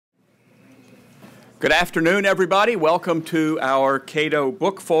Good afternoon, everybody. Welcome to our Cato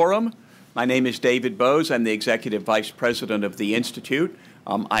Book Forum. My name is David Boaz. I'm the Executive Vice President of the Institute.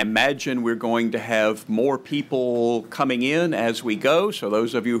 I imagine we're going to have more people coming in as we go, so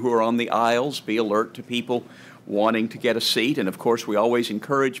those of you who are on the aisles, be alert to people wanting to get a seat. And of course, we always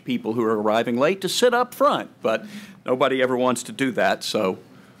encourage people who are arriving late to sit up front, but nobody ever wants to do that, so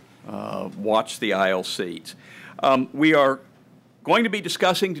watch the aisle seats. We are going to be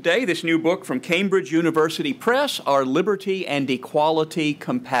discussing today this new book from Cambridge University Press, Are Liberty and Equality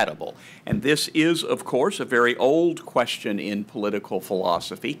Compatible? And this is, of course, a very old question in political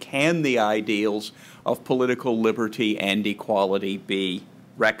philosophy. Can the ideals of political liberty and equality be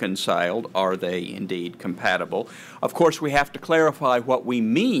reconciled? Are they indeed compatible? Of course, we have to clarify what we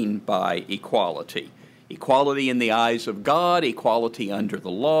mean by equality. Equality in the eyes of God, equality under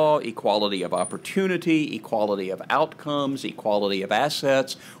the law, equality of opportunity, equality of outcomes, equality of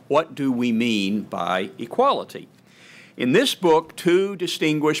assets. What do we mean by equality? In this book, two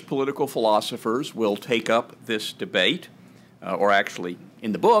distinguished political philosophers will take up this debate, or actually,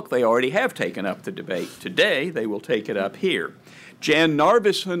 in the book, they already have taken up the debate. Today, they will take it up here. Jan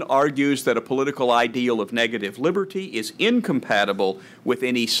Narveson argues that a political ideal of negative liberty is incompatible with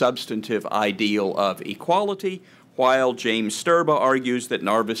any substantive ideal of equality, while James Sterba argues that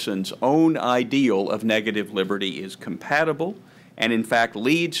Narveson's own ideal of negative liberty is compatible and in fact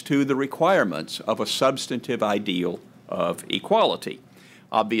leads to the requirements of a substantive ideal of equality.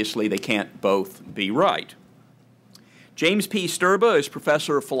 Obviously, they can't both be right. James P. Sterba is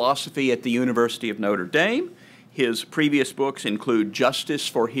professor of philosophy at the University of Notre Dame. His previous books include Justice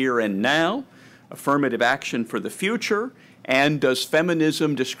for Here and Now, Affirmative Action for the Future, and Does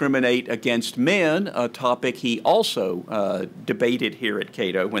Feminism Discriminate Against Men?, a topic he also debated here at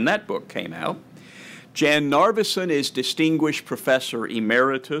Cato when that book came out. Jan Narveson is Distinguished Professor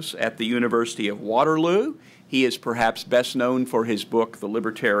Emeritus at the University of Waterloo. He is perhaps best known for his book, The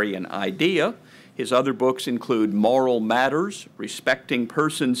Libertarian Idea. His other books include Moral Matters, Respecting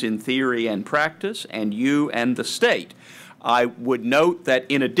Persons in Theory and Practice, and You and the State. I would note that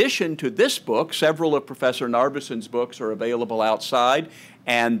in addition to this book, several of Professor Narveson's books are available outside,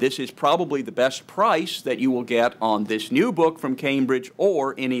 and this is probably the best price that you will get on this new book from Cambridge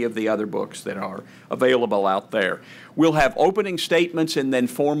or any of the other books that are available out there. We'll have opening statements and then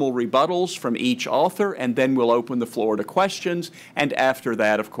formal rebuttals from each author, and then we'll open the floor to questions, and after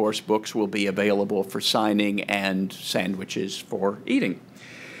that, of course, books will be available for signing and sandwiches for eating.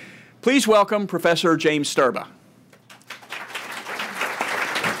 Please welcome Professor James Sterba.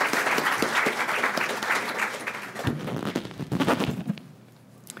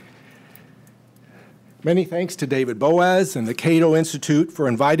 Many thanks to David Boaz and the Cato Institute for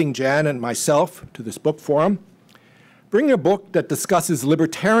inviting Jan and myself to this book forum. Bringing a book that discusses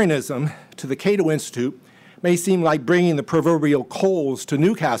libertarianism to the Cato Institute may seem like bringing the proverbial coals to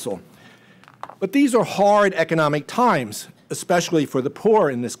Newcastle. But these are hard economic times, especially for the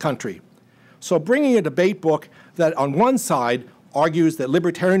poor in this country. So bringing a debate book that on one side argues that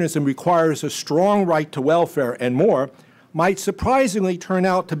libertarianism requires a strong right to welfare and more might surprisingly turn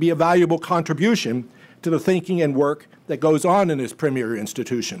out to be a valuable contribution to the thinking and work that goes on in this premier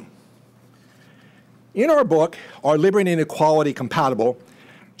institution. In our book, Are Liberty and Equality Compatible?,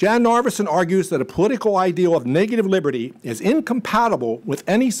 Jan Narveson argues that a political ideal of negative liberty is incompatible with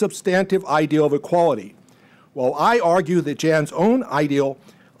any substantive ideal of equality, while I argue that Jan's own ideal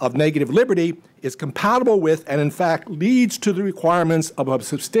of negative liberty is compatible with and in fact leads to the requirements of a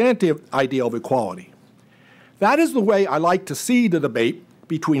substantive ideal of equality. That is the way I like to see the debate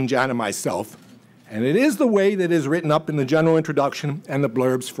between Jan and myself, and it is the way that is written up in the general introduction and the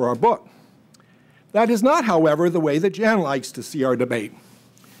blurbs for our book. That is not, however, the way that Jan likes to see our debate.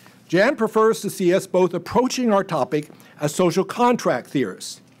 Jan prefers to see us both approaching our topic as social contract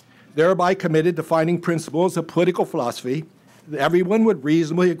theorists, thereby committed to finding principles of political philosophy that everyone would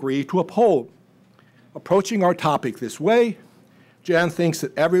reasonably agree to uphold. Approaching our topic this way, Jan thinks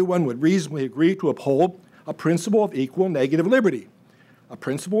that everyone would reasonably agree to uphold a principle of equal negative liberty, a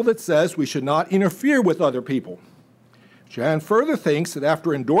principle that says we should not interfere with other people. Jan further thinks that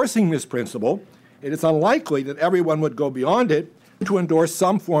after endorsing this principle, it is unlikely that everyone would go beyond it to endorse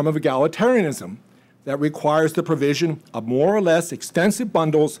some form of egalitarianism that requires the provision of more or less extensive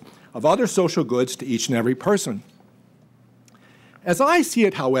bundles of other social goods to each and every person. As I see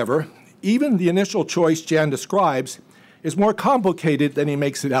it, however, even the initial choice Jan describes is more complicated than he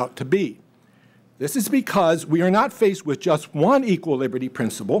makes it out to be. This is because we are not faced with just one equal liberty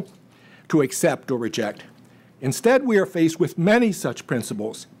principle to accept or reject. Instead, we are faced with many such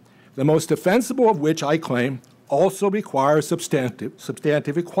principles, the most defensible of which I claim also requires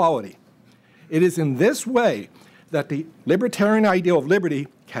substantive equality. It is in this way that the libertarian ideal of liberty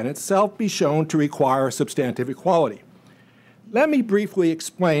can itself be shown to require substantive equality. Let me briefly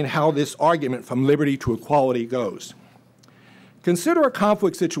explain how this argument from liberty to equality goes. Consider a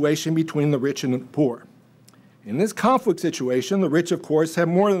conflict situation between the rich and the poor. In this conflict situation, the rich, of course, have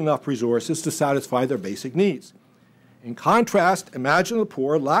more than enough resources to satisfy their basic needs. In contrast, imagine the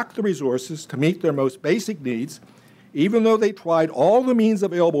poor lack the resources to meet their most basic needs, even though they tried all the means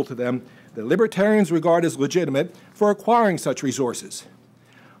available to them that libertarians regard as legitimate for acquiring such resources.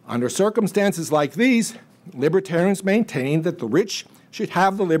 Under circumstances like these, libertarians maintain that the rich should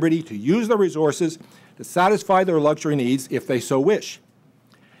have the liberty to use their resources to satisfy their luxury needs if they so wish.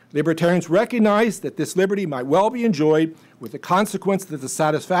 Libertarians recognize that this liberty might well be enjoyed with the consequence that the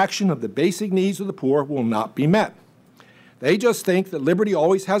satisfaction of the basic needs of the poor will not be met. They just think that liberty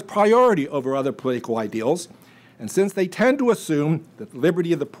always has priority over other political ideals, and since they tend to assume that the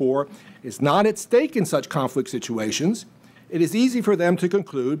liberty of the poor is not at stake in such conflict situations, it is easy for them to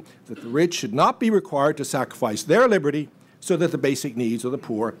conclude that the rich should not be required to sacrifice their liberty so that the basic needs of the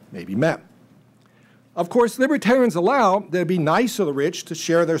poor may be met. Of course, libertarians allow that it be nice of the rich to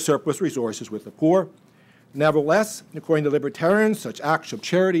share their surplus resources with the poor. Nevertheless, according to libertarians, such acts of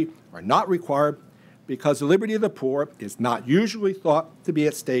charity are not required because the liberty of the poor is not usually thought to be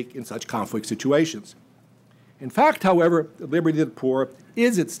at stake in such conflict situations. In fact, however, the liberty of the poor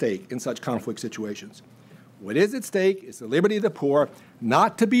is at stake in such conflict situations. What is at stake is the liberty of the poor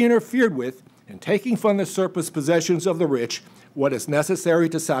not to be interfered with in taking from the surplus possessions of the rich what is necessary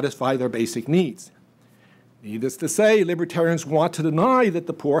to satisfy their basic needs. Needless to say, libertarians want to deny that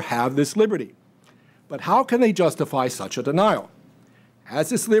the poor have this liberty. But how can they justify such a denial?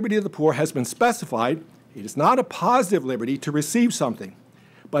 As this liberty of the poor has been specified, it is not a positive liberty to receive something,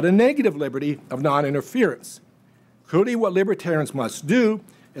 but a negative liberty of non-interference. Clearly, what libertarians must do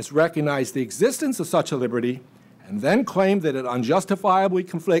is recognize the existence of such a liberty and then claim that it unjustifiably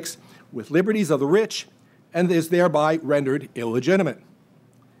conflicts with liberties of the rich and is thereby rendered illegitimate.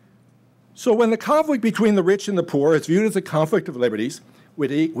 So when the conflict between the rich and the poor is viewed as a conflict of liberties,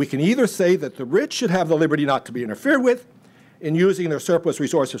 we can either say that the rich should have the liberty not to be interfered with in using their surplus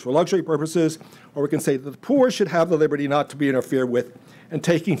resources for luxury purposes, or we can say that the poor should have the liberty not to be interfered with in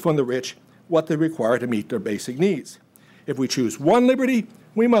taking from the rich what they require to meet their basic needs. If we choose one liberty,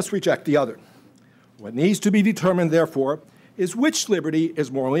 we must reject the other. What needs to be determined, therefore, is which liberty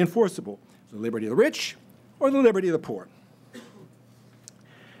is morally enforceable, the liberty of the rich or the liberty of the poor.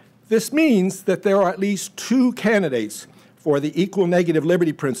 This means that there are at least two candidates for the equal negative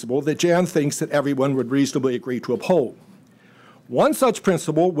liberty principle that Jan thinks that everyone would reasonably agree to uphold. One such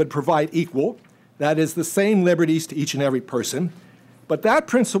principle would provide equal, that is, the same liberties to each and every person, but that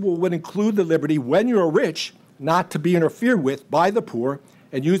principle would include the liberty when you're rich not to be interfered with by the poor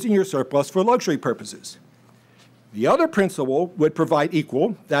and using your surplus for luxury purposes. The other principle would provide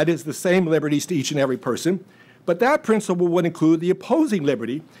equal, that is, the same liberties to each and every person, but that principle would include the opposing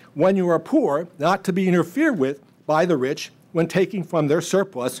liberty when you are poor not to be interfered with by the rich when taking from their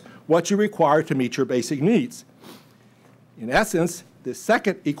surplus what you require to meet your basic needs. In essence, the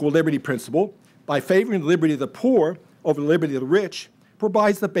second equal liberty principle, by favoring the liberty of the poor over the liberty of the rich,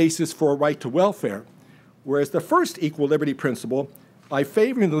 provides the basis for a right to welfare, whereas the first equal liberty principle, by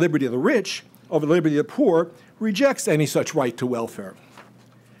favoring the liberty of the rich over the liberty of the poor, rejects any such right to welfare.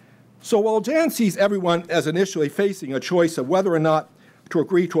 So while Jan sees everyone as initially facing a choice of whether or not to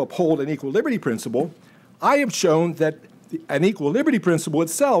agree to uphold an equal liberty principle, I have shown that an equal liberty principle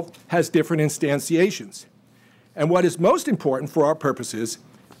itself has different instantiations. And what is most important for our purposes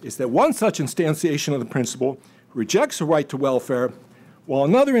is that one such instantiation of the principle rejects a right to welfare, while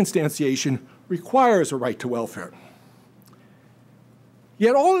another instantiation requires a right to welfare.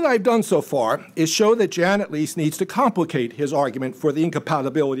 Yet all that I've done so far is show that Jan at least needs to complicate his argument for the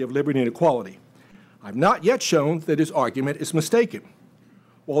incompatibility of liberty and equality. I've not yet shown that his argument is mistaken.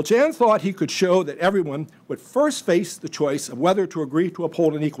 While Jan thought he could show that everyone would first face the choice of whether to agree to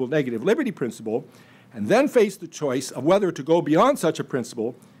uphold an equal negative liberty principle, and then face the choice of whether to go beyond such a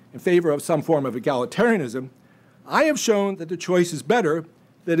principle in favor of some form of egalitarianism, I have shown that the choice is better,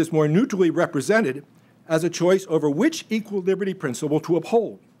 that is more neutrally represented, as a choice over which equal liberty principle to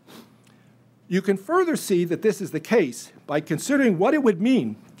uphold. You can further see that this is the case by considering what it would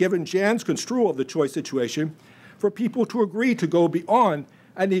mean, given Jan's construal of the choice situation, for people to agree to go beyond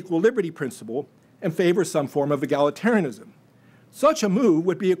an equal liberty principle and favor some form of egalitarianism. Such a move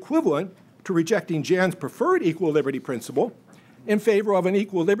would be equivalent to rejecting Jan's preferred equal liberty principle in favor of an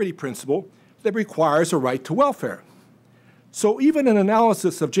equal liberty principle that requires a right to welfare. So even an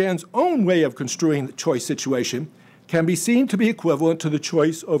analysis of Jan's own way of construing the choice situation can be seen to be equivalent to the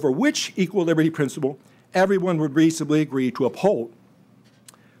choice over which equal liberty principle everyone would reasonably agree to uphold.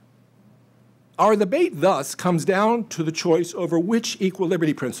 Our debate thus comes down to the choice over which equal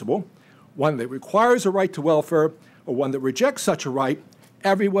liberty principle, one that requires a right to welfare or one that rejects such a right,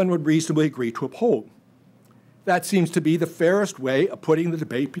 everyone would reasonably agree to uphold. That seems to be the fairest way of putting the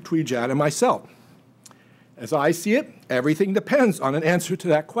debate between Jan and myself. As I see it, everything depends on an answer to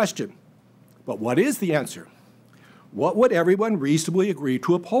that question. But what is the answer? What would everyone reasonably agree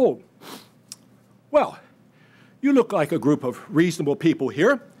to uphold? Well, you look like a group of reasonable people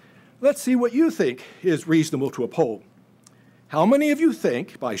here. Let's see what you think is reasonable to uphold. How many of you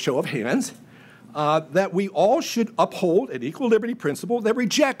think, by show of hands, that we all should uphold an equal liberty principle that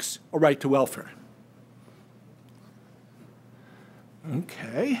rejects a right to welfare?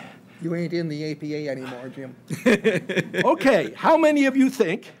 Okay. You ain't in the APA anymore, Jim. Okay, how many of you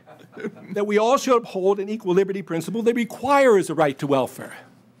think that we all should uphold an equal liberty principle that requires a right to welfare?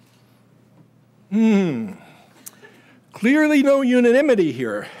 Clearly no unanimity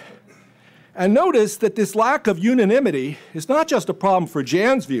here. And notice that this lack of unanimity is not just a problem for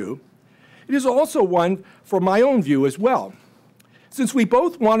Jan's view, it is also one for my own view as well, since we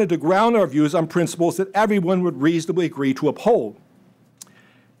both wanted to ground our views on principles that everyone would reasonably agree to uphold.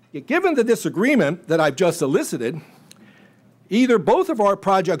 Yet given the disagreement that I've just elicited, either both of our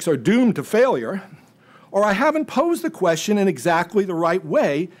projects are doomed to failure, or I haven't posed the question in exactly the right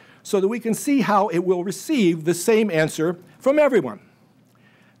way so that we can see how it will receive the same answer from everyone.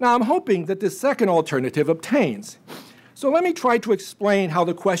 Now, I'm hoping that this second alternative obtains. So let me try to explain how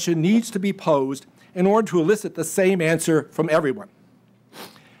the question needs to be posed in order to elicit the same answer from everyone.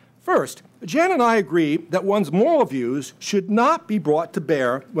 First, Jan and I agree that one's moral views should not be brought to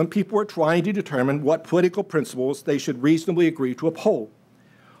bear when people are trying to determine what political principles they should reasonably agree to uphold.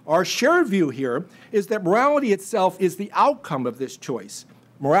 Our shared view here is that morality itself is the outcome of this choice.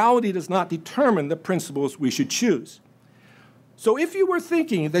 Morality does not determine the principles we should choose. So if you were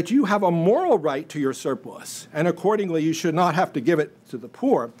thinking that you have a moral right to your surplus, and accordingly you should not have to give it to the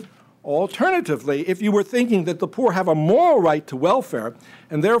poor, alternatively, if you were thinking that the poor have a moral right to welfare,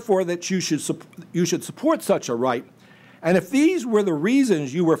 and therefore that you should support such a right, and if these were the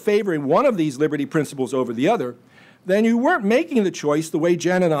reasons you were favoring one of these liberty principles over the other, then you weren't making the choice the way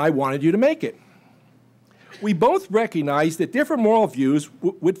Jan and I wanted you to make it. We both recognize that different moral views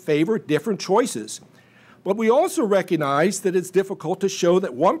would favor different choices, but we also recognize that it's difficult to show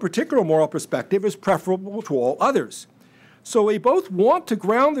that one particular moral perspective is preferable to all others. So we both want to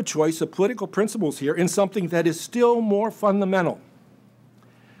ground the choice of political principles here in something that is still more fundamental.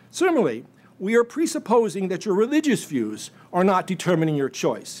 Similarly, we are presupposing that your religious views are not determining your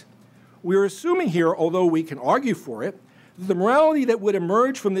choice. We are assuming here, although we can argue for it, that the morality that would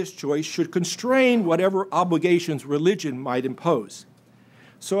emerge from this choice should constrain whatever obligations religion might impose.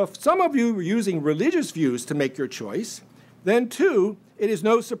 So if some of you were using religious views to make your choice, then too, it is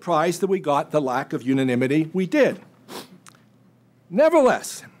no surprise that we got the lack of unanimity we did.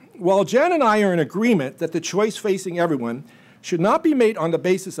 Nevertheless, while Jan and I are in agreement that the choice facing everyone should not be made on the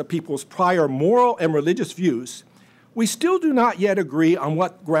basis of people's prior moral and religious views, we still do not yet agree on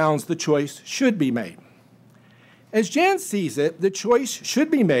what grounds the choice should be made. As Jan sees it, the choice should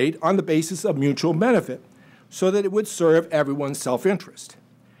be made on the basis of mutual benefit, so that it would serve everyone's self-interest.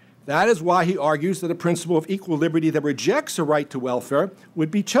 That is why he argues that a principle of equal liberty that rejects a right to welfare would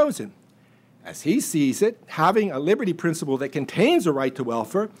be chosen. As he sees it, having a liberty principle that contains a right to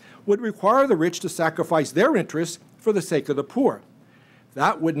welfare would require the rich to sacrifice their interests for the sake of the poor.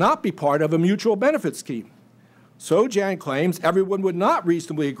 That would not be part of a mutual benefit scheme. So Jan claims everyone would not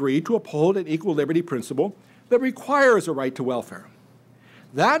reasonably agree to uphold an equal liberty principle that requires a right to welfare.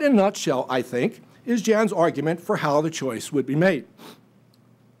 That, in a nutshell, I think, is Jan's argument for how the choice would be made.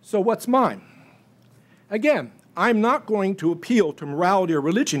 So what's mine? Again, I'm not going to appeal to morality or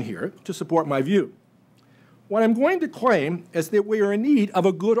religion here to support my view. What I'm going to claim is that we are in need of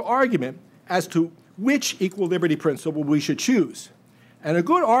a good argument as to which equal liberty principle we should choose. And a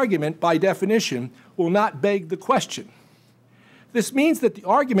good argument, by definition, will not beg the question. This means that the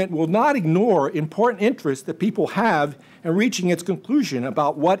argument will not ignore important interests that people have in reaching its conclusion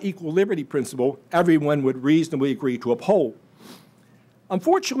about what equal liberty principle everyone would reasonably agree to uphold.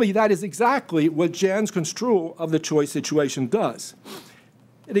 Unfortunately, that is exactly what Jan's construal of the choice situation does.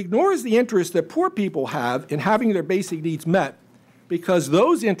 It ignores the interest that poor people have in having their basic needs met because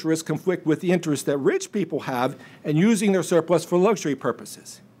those interests conflict with the interests that rich people have in using their surplus for luxury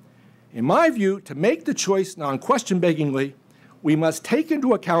purposes. In my view, to make the choice non-question-beggingly, we must take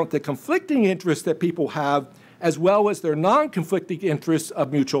into account the conflicting interests that people have as well as their non-conflicting interests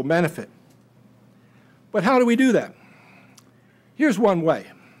of mutual benefit. But how do we do that? Here's one way.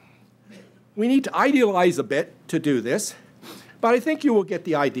 We need to idealize a bit to do this, but I think you will get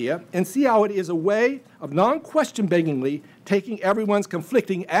the idea and see how it is a way of non-question beggingly taking everyone's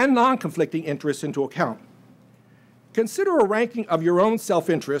conflicting and non-conflicting interests into account. Consider a ranking of your own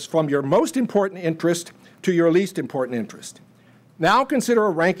self-interest from your most important interest to your least important interest. Now consider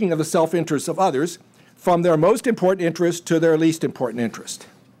a ranking of the self-interests of others from their most important interest to their least important interest.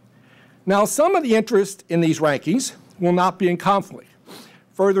 Now, some of the interests in these rankings will not be in conflict.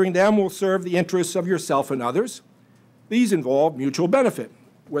 Furthering them will serve the interests of yourself and others. These involve mutual benefit,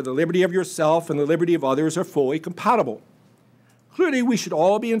 where the liberty of yourself and the liberty of others are fully compatible. Clearly, we should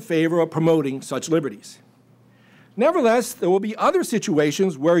all be in favor of promoting such liberties. Nevertheless, there will be other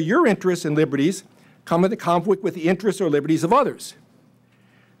situations where your interests and liberties come into conflict with the interests or liberties of others.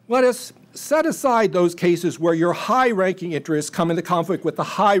 Let us set aside those cases where your high-ranking interests come into conflict with the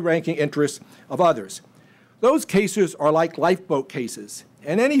high-ranking interests of others. Those cases are like lifeboat cases,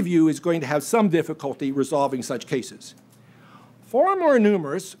 and any of you is going to have some difficulty resolving such cases. Far more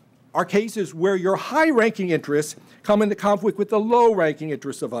numerous are cases where your high-ranking interests come into conflict with the low-ranking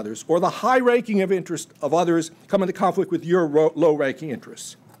interests of others, or the high-ranking interests of others come into conflict with your low-ranking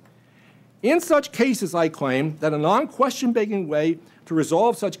interests. In such cases, I claim that a non-question-begging way to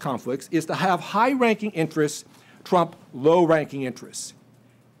resolve such conflicts is to have high-ranking interests trump low-ranking interests.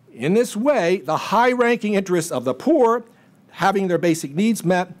 In this way, the high-ranking interests of the poor, having their basic needs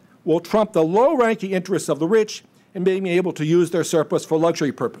met, will trump the low-ranking interests of the rich in being able to use their surplus for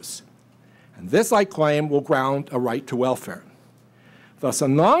luxury purpose. And this, I claim, will ground a right to welfare. Thus, a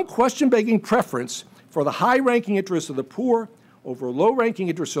non-question-begging preference for the high-ranking interests of the poor over low-ranking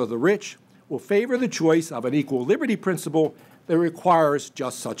interests of the rich will favor the choice of an equal liberty principle that requires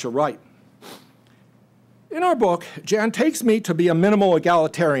just such a right. In our book, Jan takes me to be a minimal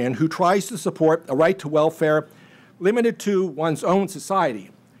egalitarian who tries to support a right to welfare limited to one's own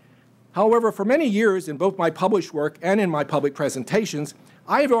society. However, for many years in both my published work and in my public presentations,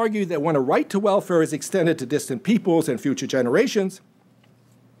 I have argued that when a right to welfare is extended to distant peoples and future generations,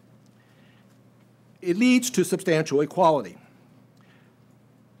 it leads to substantial equality.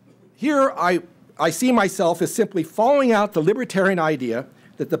 Here, I see myself as simply following out the libertarian idea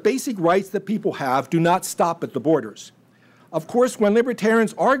that the basic rights that people have do not stop at the borders. Of course, when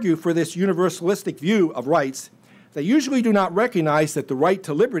libertarians argue for this universalistic view of rights, they usually do not recognize that the right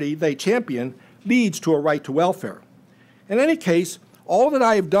to liberty they champion leads to a right to welfare. In any case, all that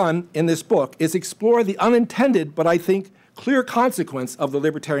I have done in this book is explore the unintended, but I think clear consequence of the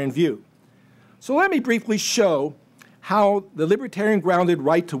libertarian view. So let me briefly show how the libertarian-grounded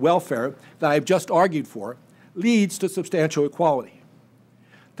right to welfare that I've just argued for leads to substantial equality.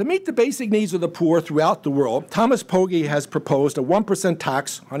 To meet the basic needs of the poor throughout the world, Thomas Pogge has proposed a 1%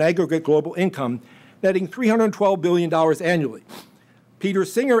 tax on aggregate global income netting $312 billion annually. Peter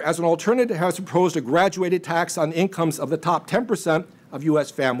Singer, as an alternative, has proposed a graduated tax on incomes of the top 10% of U.S.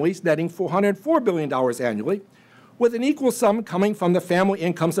 families netting $404 billion annually, with an equal sum coming from the family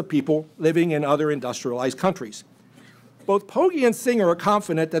incomes of people living in other industrialized countries. Both Pogge and Singer are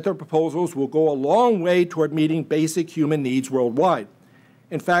confident that their proposals will go a long way toward meeting basic human needs worldwide.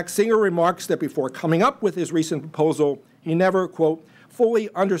 In fact, Singer remarks that before coming up with his recent proposal, he never, quote, fully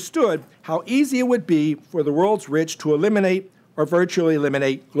understood how easy it would be for the world's rich to eliminate or virtually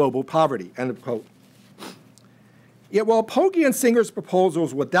eliminate global poverty, end of quote. Yet while Pogge and Singer's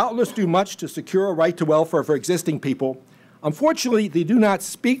proposals will doubtless do much to secure a right to welfare for existing people, unfortunately, they do not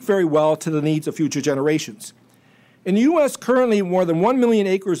speak very well to the needs of future generations. In the U.S., currently, more than 1 million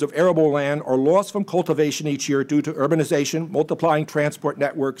acres of arable land are lost from cultivation each year due to urbanization, multiplying transport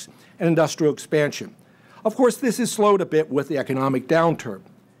networks, and industrial expansion. Of course, this is slowed a bit with the economic downturn.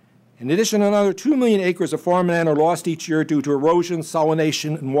 In addition, another 2 million acres of farmland are lost each year due to erosion,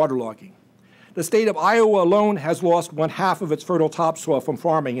 salination, and waterlogging. The state of Iowa alone has lost 1/2 of its fertile topsoil from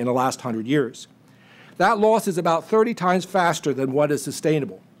farming in the last 100 years. That loss is about 30 times faster than what is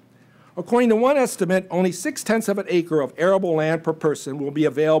sustainable. According to one estimate, only 0.6 of an acre of arable land per person will be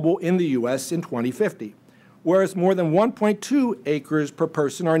available in the U.S. in 2050, whereas more than 1.2 acres per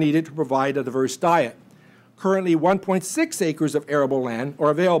person are needed to provide a diverse diet. Currently, 1.6 acres of arable land are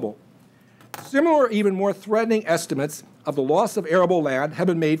available. Similar, even more threatening estimates of the loss of arable land have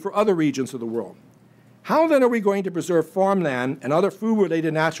been made for other regions of the world. How then are we going to preserve farmland and other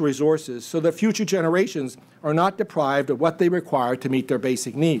food-related natural resources so that future generations are not deprived of what they require to meet their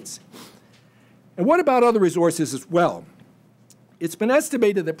basic needs? And what about other resources as well? It's been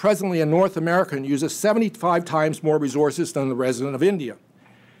estimated that presently a North American uses 75 times more resources than the resident of India.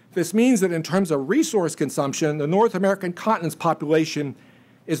 This means that in terms of resource consumption, the North American continent's population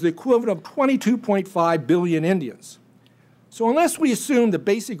is the equivalent of 22.5 billion Indians. So unless we assume that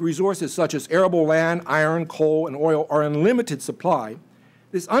basic resources such as arable land, iron, coal, and oil are in limited supply,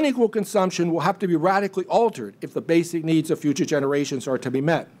 this unequal consumption will have to be radically altered if the basic needs of future generations are to be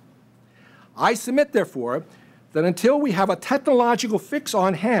met. I submit, therefore, that until we have a technological fix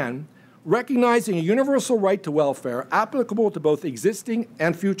on hand, recognizing a universal right to welfare applicable to both existing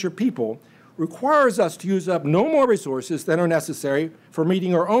and future people requires us to use up no more resources than are necessary for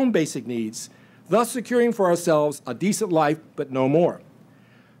meeting our own basic needs, thus securing for ourselves a decent life, but no more.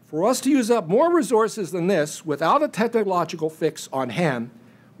 For us to use up more resources than this without a technological fix on hand,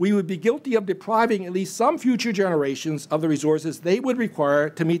 we would be guilty of depriving at least some future generations of the resources they would require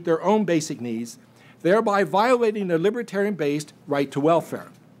to meet their own basic needs, thereby violating their libertarian-based right to welfare.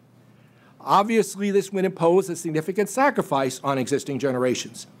 Obviously, this would impose a significant sacrifice on existing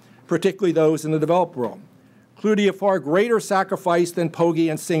generations, particularly those in the developed world, including a far greater sacrifice than Pogge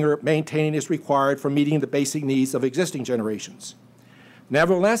and Singer maintaining is required for meeting the basic needs of existing generations.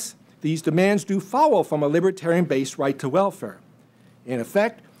 Nevertheless, these demands do follow from a libertarian-based right to welfare. In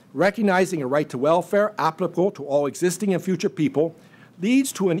effect, recognizing a right to welfare applicable to all existing and future people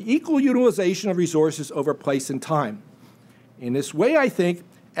leads to an equal utilization of resources over place and time. In this way, I think,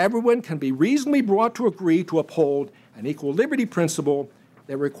 everyone can be reasonably brought to agree to uphold an equal liberty principle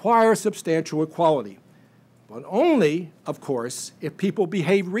that requires substantial equality, but only, of course, if people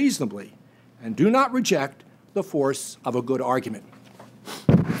behave reasonably and do not reject the force of a good argument.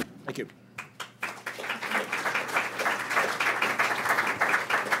 Thank you.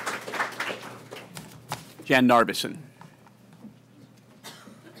 Jan Narveson.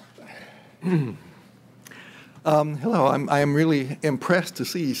 Hello, I'm really impressed to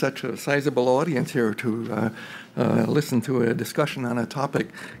see such a sizable audience here to listen to a discussion on a topic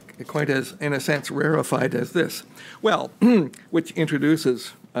quite as, in a sense, rarefied as this. Well, which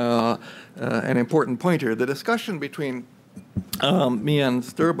introduces an important point here. The discussion between me and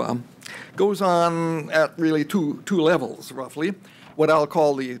Sterba goes on at really two levels, roughly. What I'll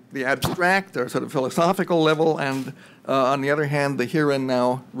call the abstract or sort of philosophical level, and on the other hand, the here and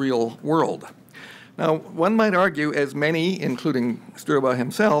now real world. Now, one might argue, as many, including Sterba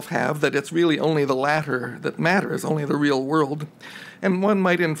himself, have, that it's really only the latter that matters, only the real world. And one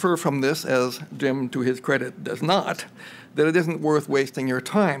might infer from this, as Jim, to his credit, does not, that it isn't worth wasting your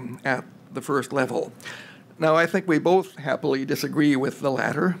time at the first level. Now, I think we both happily disagree with the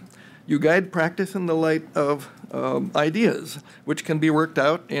latter. You guide practice in the light of ideas, which can be worked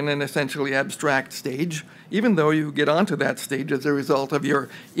out in an essentially abstract stage, even though you get onto that stage as a result of your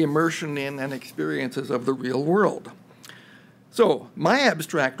immersion in and experiences of the real world. So, my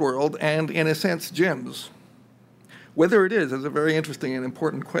abstract world, and in a sense, Jim's, whether it is a very interesting and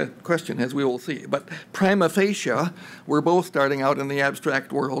important question, as we will see. But prima facie, we're both starting out in the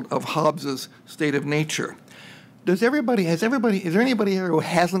abstract world of Hobbes's State of Nature. Is there anybody here who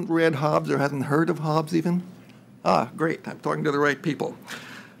hasn't read Hobbes or hasn't heard of Hobbes even? Ah, great, I'm talking to the right people.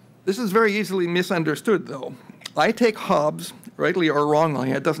 This is very easily misunderstood, though. I take Hobbes, rightly or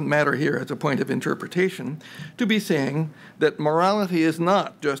wrongly, it doesn't matter here as a point of interpretation, to be saying that morality is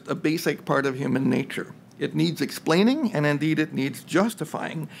not just a basic part of human nature. It needs explaining, and indeed it needs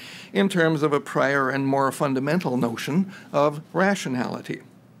justifying, in terms of a prior and more fundamental notion of rationality.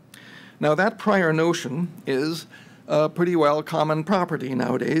 Now, that prior notion is pretty well common property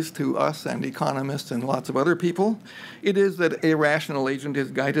nowadays to us and economists and lots of other people. It is that a rational agent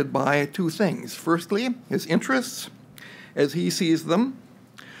is guided by two things. Firstly, his interests, as he sees them.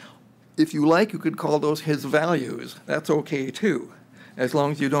 If you like, you could call those his values. That's okay, too, as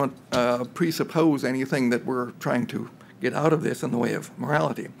long as you don't presuppose anything that we're trying to get out of this in the way of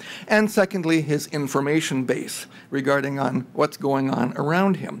morality. And secondly, his information base regarding on what's going on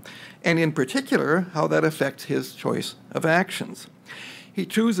around him, and in particular, how that affects his choice of actions. He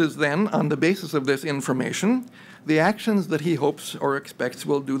chooses then, on the basis of this information, the actions that he hopes or expects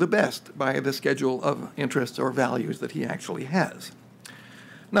will do the best by the schedule of interests or values that he actually has.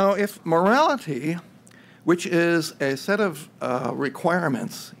 Now, if morality, which is a set of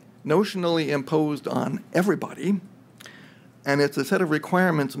requirements notionally imposed on everybody, and it's a set of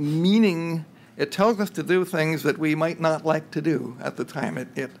requirements meaning it tells us to do things that we might not like to do at the time.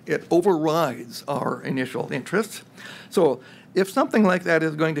 It overrides our initial interests. So if something like that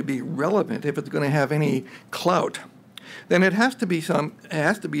is going to be relevant, if it's going to have any clout, then it has to be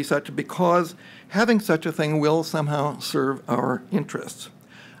such because having such a thing will somehow serve our interests.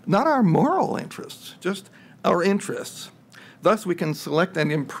 Not our moral interests, just our interests. Thus, we can select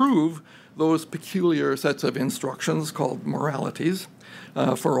and improve those peculiar sets of instructions called moralities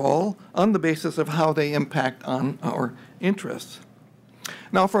for all on the basis of how they impact on our interests.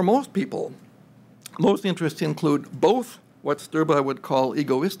 Now, for most people, most interests include both what Sterba would call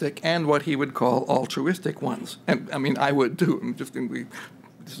egoistic and what he would call altruistic ones. And I mean, I would too.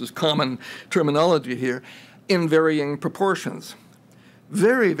 This is common terminology here, in varying proportions.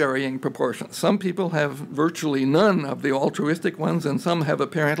 Very varying proportions. Some people have virtually none of the altruistic ones, and some have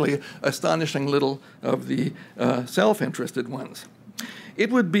apparently astonishing little of the self-interested ones. It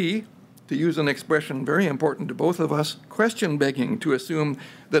would be, to use an expression very important to both of us, question-begging to assume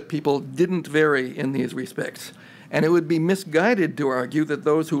that people didn't vary in these respects. And it would be misguided to argue that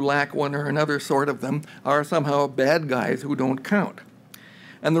those who lack one or another sort of them are somehow bad guys who don't count.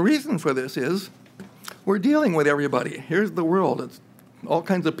 And the reason for this is we're dealing with everybody. Here's the world. It's all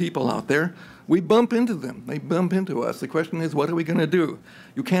kinds of people out there. We bump into them. They bump into us. The question is, what are we going to do?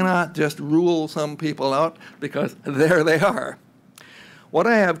 You cannot just rule some people out because there they are. What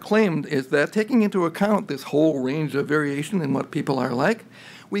I have claimed is that, taking into account this whole range of variation in what people are like,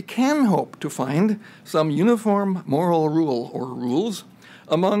 we can hope to find some uniform moral rule or rules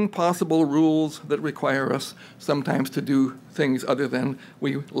among possible rules that require us sometimes to do things other than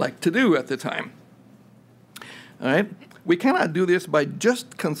we like to do at the time. All right? We cannot do this by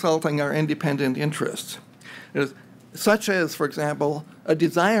just consulting our independent interests, such as, for example, a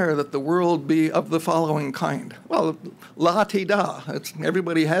desire that the world be of the following kind. Well, la-ti-da.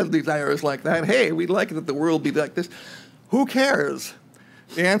 Everybody has desires like that. Hey, we'd like that the world be like this. Who cares?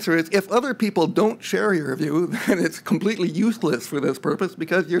 The answer is, if other people don't share your view, then it's completely useless for this purpose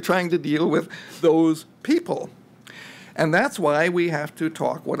because you're trying to deal with those people. And that's why we have to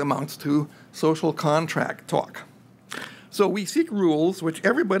talk what amounts to social contract talk. So we seek rules which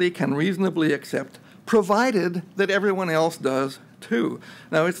everybody can reasonably accept, provided that everyone else does too.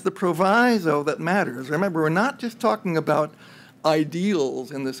 Now, it's the proviso that matters. Remember, we're not just talking about ideals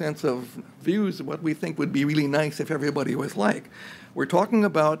in the sense of views of what we think would be really nice if everybody was like. We're talking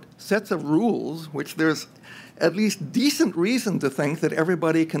about sets of rules which there's at least decent reason to think that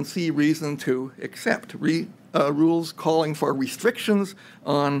everybody can see reason to accept, rules calling for restrictions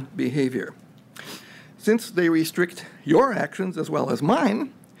on behavior. Since they restrict your actions as well as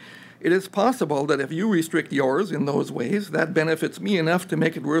mine, it is possible that if you restrict yours in those ways, that benefits me enough to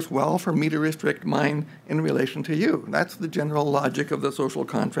make it worthwhile for me to restrict mine in relation to you. That's the general logic of the social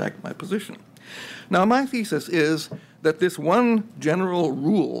contract, my position. Now, my thesis is that this one general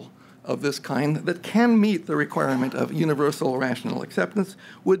rule of this kind that can meet the requirement of universal rational acceptance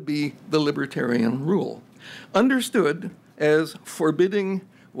would be the libertarian rule, understood as forbidding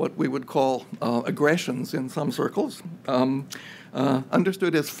what we would call aggressions in some circles,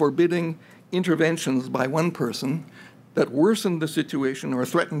 understood as forbidding interventions by one person that worsen the situation or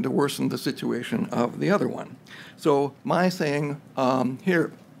threaten to worsen the situation of the other one. So my saying,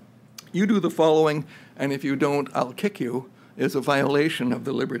 here, you do the following, and if you don't, I'll kick you, is a violation of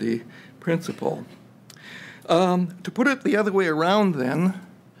the liberty principle. To put it the other way around, then,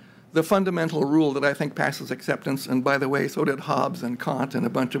 the fundamental rule that I think passes acceptance, and by the way, so did Hobbes and Kant and a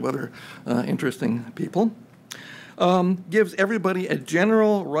bunch of other interesting people, gives everybody a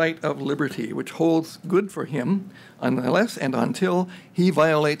general right of liberty, which holds good for him unless and until he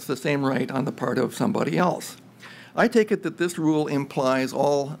violates the same right on the part of somebody else. I take it that this rule implies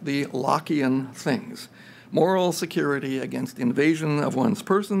all the Lockean things: moral security against invasion of one's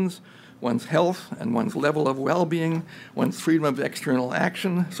persons, one's health and one's level of well-being, one's freedom of external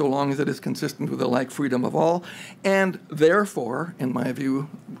action, so long as it is consistent with the like freedom of all, and therefore, in my view,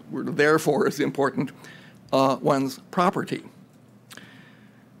 therefore is important, one's property.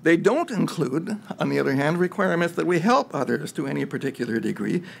 They don't include, on the other hand, requirements that we help others to any particular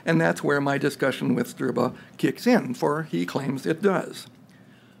degree, and that's where my discussion with Sterba kicks in, for he claims it does.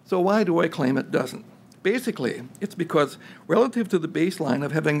 So why do I claim it doesn't? Basically, it's because relative to the baseline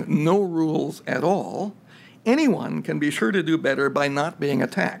of having no rules at all, anyone can be sure to do better by not being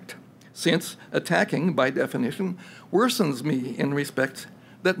attacked, since attacking, by definition, worsens me in respects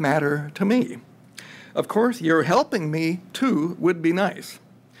that matter to me. Of course, your helping me, too, would be nice.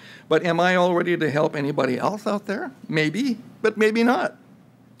 But am I all ready to help anybody else out there? Maybe, but maybe not.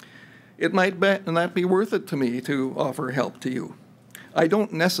 It might not be worth it to me to offer help to you. I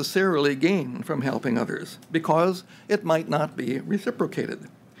don't necessarily gain from helping others because it might not be reciprocated.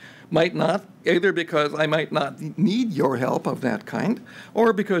 Might not, either because I might not need your help of that kind,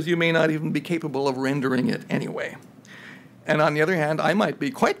 or because you may not even be capable of rendering it anyway. And on the other hand, I might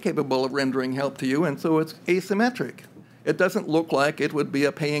be quite capable of rendering help to you, and so it's asymmetric. It doesn't look like it would be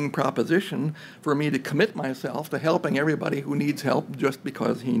a paying proposition for me to commit myself to helping everybody who needs help just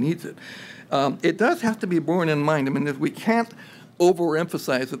because he needs it. It does have to be borne in mind. I mean, if we can't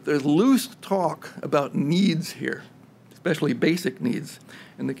overemphasize that there's loose talk about needs here, especially basic needs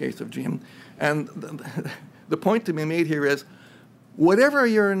in the case of Jim, and the point to be made here is, whatever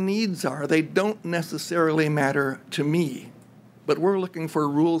your needs are, they don't necessarily matter to me. But we're looking for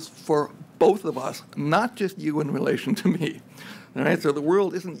rules for both of us, not just you in relation to me. All right, so the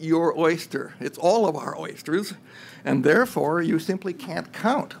world isn't your oyster. It's all of our oysters. And therefore, you simply can't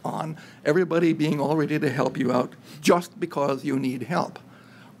count on everybody being all ready to help you out just because you need help.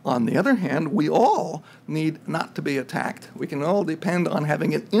 On the other hand, we all need not to be attacked. We can all depend on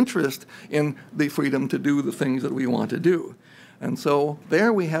having an interest in the freedom to do the things that we want to do. And so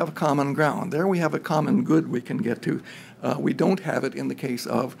there we have common ground. There we have a common good we can get to. We don't have it in the case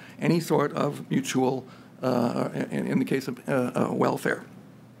of any sort of mutual, in the case of welfare.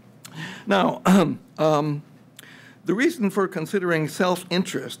 Now, the reason for considering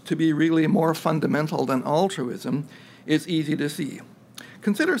self-interest to be really more fundamental than altruism is easy to see.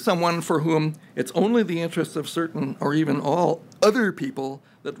 Consider someone for whom it's only the interests of certain or even all other people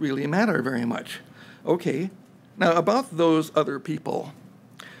that really matter very much. Okay, now about those other people,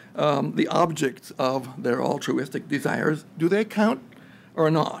 the objects of their altruistic desires, do they count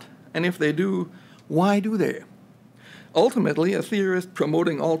or not? And if they do, why do they? Ultimately, a theorist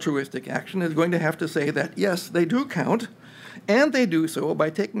promoting altruistic action is going to have to say that, yes, they do count, and they do so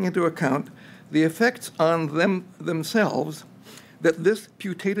by taking into account the effects on themselves that this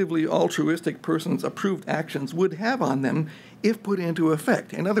putatively altruistic person's approved actions would have on them if put into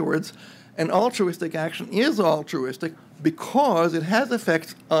effect. In other words, an altruistic action is altruistic because it has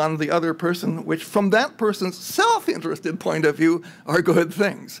effects on the other person, which from that person's self-interested point of view are good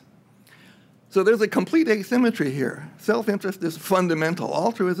things. So there's a complete asymmetry here. Self-interest is fundamental.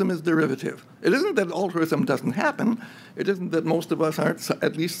 Altruism is derivative. It isn't that altruism doesn't happen. It isn't that most of us aren't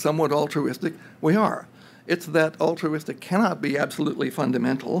at least somewhat altruistic. We are. It's that altruistic cannot be absolutely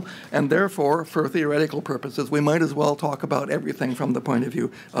fundamental, and therefore, for theoretical purposes, we might as well talk about everything from the point of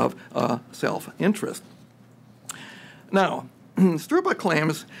view of self-interest. Now, Sterba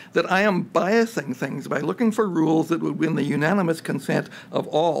claims that I am biasing things by looking for rules that would win the unanimous consent of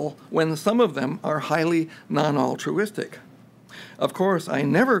all when some of them are highly non-altruistic. Of course, I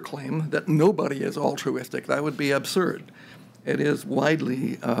never claim that nobody is altruistic. That would be absurd. It is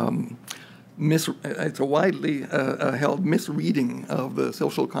widely it's a widely held misreading of the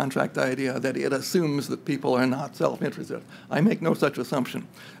social contract idea that it assumes that people are not self-interested. I make no such assumption.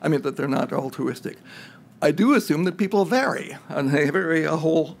 I mean that they're not altruistic. I do assume that people vary, and they vary a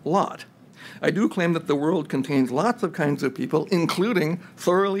whole lot. I do claim that the world contains lots of kinds of people, including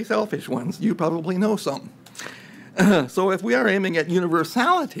thoroughly selfish ones. You probably know some. So if we are aiming at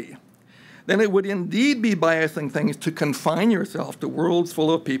universality, then it would indeed be biasing things to confine yourself to worlds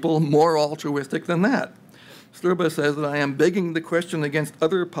full of people more altruistic than that. Sterba says that I am begging the question against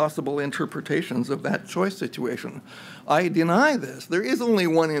other possible interpretations of that choice situation. I deny this. There is only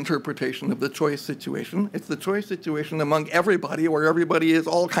one interpretation of the choice situation. It's the choice situation among everybody, where everybody is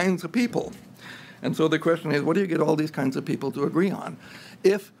all kinds of people. And so the question is, what do you get all these kinds of people to agree on?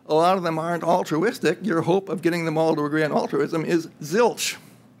 If a lot of them aren't altruistic, your hope of getting them all to agree on altruism is zilch.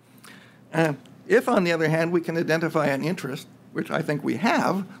 If, on the other hand, we can identify an interest, which I think we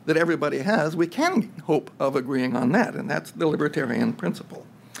have, that everybody has, we can hope of agreeing on that, and that's the libertarian principle.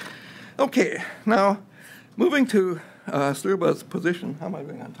 Okay, now, moving to Sterba's position. How am I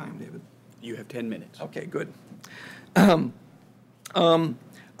doing on time, David? You have 10 minutes. Okay, good.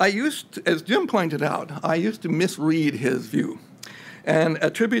 I used to, as Jim pointed out, I used to misread his view and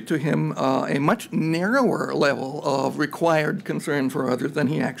attribute to him a much narrower level of required concern for others than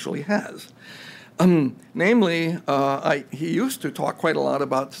he actually has. Namely, he used to talk quite a lot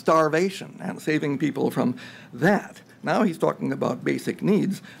about starvation and saving people from that. Now he's talking about basic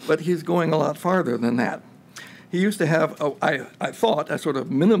needs, but he's going a lot farther than that. He used to have, I thought, a sort of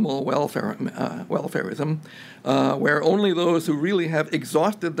minimal welfarism, where only those who really have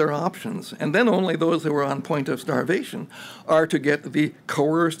exhausted their options, and then only those who are on point of starvation, are to get the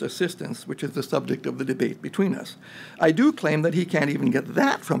coerced assistance, which is the subject of the debate between us. I do claim that he can't even get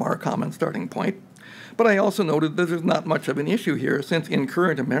that from our common starting point, but I also noted that there's not much of an issue here, since in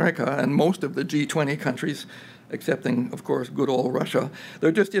current America and most of the G20 countries, excepting, of course, good old Russia,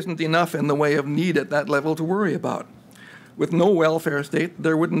 there just isn't enough in the way of need at that level to worry about. With no welfare state,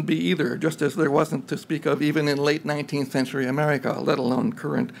 there wouldn't be either, just as there wasn't to speak of even in late 19th century America, let alone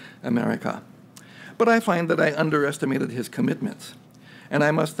current America. But I find that I underestimated his commitments. And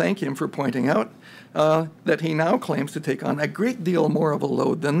I must thank him for pointing out that he now claims to take on a great deal more of a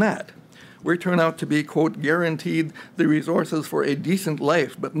load than that. we turn out to be, quote, guaranteed the resources for a decent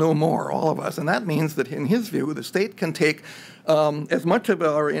life, but no more, all of us. And that means that in his view, the state can take as much of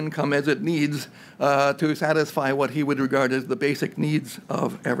our income as it needs to satisfy what he would regard as the basic needs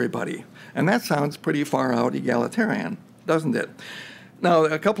of everybody. And that sounds pretty far out egalitarian, doesn't it? Now,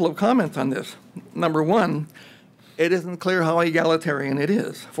 a couple of comments on this. Number one, it isn't clear how egalitarian it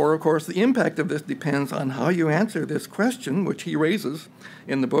is. For, of course, the impact of this depends on how you answer this question, which he raises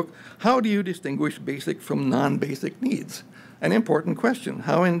in the book. How do you distinguish basic from non-basic needs? An important question.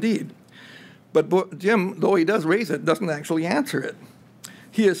 How indeed? But Jim, though he does raise it, doesn't actually answer it.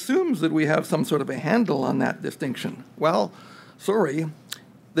 He assumes that we have some sort of a handle on that distinction. Well, sorry.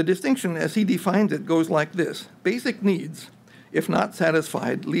 The distinction, as he defines it, goes like this. Basic needs, if not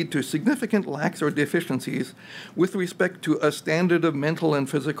satisfied, lead to significant lacks or deficiencies with respect to a standard of mental and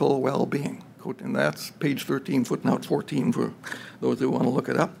physical well-being. And that's page 13, footnote 14, for those who want to look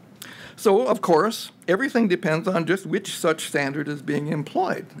it up. So, of course, everything depends on just which such standard is being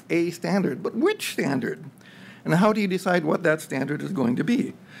employed. A standard, but which standard? And how do you decide what that standard is going to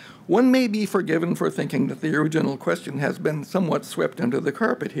be? One may be forgiven for thinking that the original question has been somewhat swept under the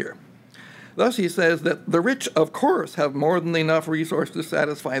carpet here. Thus, he says that the rich, of course, have more than enough resource to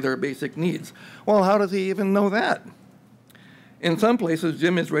satisfy their basic needs. Well, how does he even know that? In some places,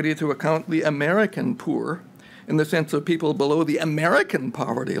 Jim is ready to account the American poor in the sense of people below the American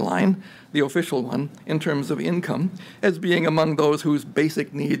poverty line, the official one, in terms of income, as being among those whose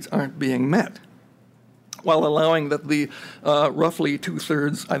basic needs aren't being met, while allowing that the roughly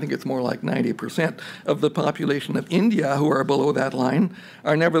two-thirds, I think it's more like 90%, of the population of India who are below that line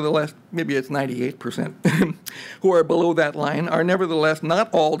are nevertheless, maybe it's 98%, who are below that line are nevertheless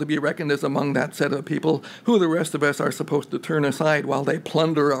not all to be reckoned as among that set of people who the rest of us are supposed to turn aside while they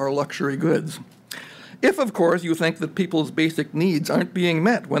plunder our luxury goods. If, of course, you think that people's basic needs aren't being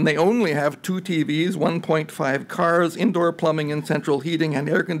met when they only have 2 TVs, 1.5 cars, indoor plumbing and central heating and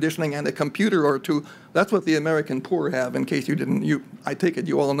air conditioning and a computer or 2, that's what the American poor have, in case you didn't, I take it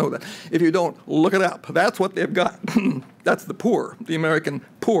you all know that. If you don't, look it up. That's what they've got. That's the poor, the American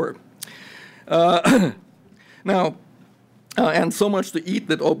poor. Now, and so much to eat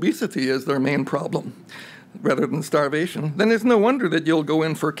that obesity is their main problem, rather than starvation, then it's no wonder that you'll go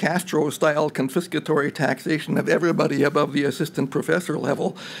in for Castro-style confiscatory taxation of everybody above the assistant professor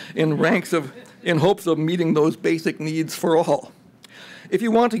level in hopes of meeting those basic needs for all. If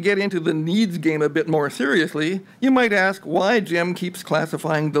you want to get into the needs game a bit more seriously, you might ask why Jim keeps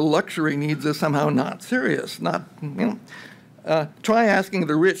classifying the luxury needs as somehow not serious. Try asking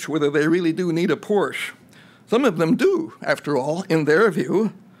the rich whether they really do need a Porsche. Some of them do, after all, in their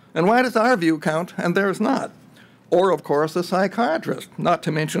view. And why does our view count and theirs not? Or, of course, a psychiatrist, not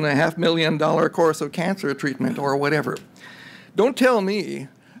to mention a $500,000 course of cancer treatment or whatever. Don't tell me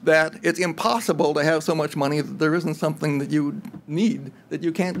that it's impossible to have so much money that there isn't something that you need that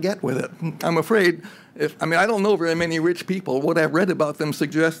you can't get with it. I'm afraid, I don't know very many rich people. What I've read about them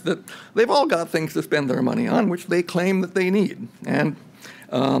suggests that they've all got things to spend their money on, which they claim that they need. And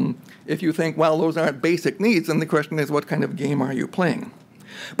if you think, well, those aren't basic needs, then the question is, what kind of game are you playing?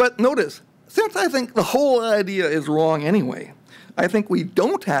 But notice, since I think the whole idea is wrong anyway, I think we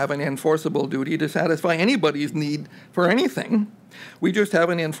don't have an enforceable duty to satisfy anybody's need for anything. We just have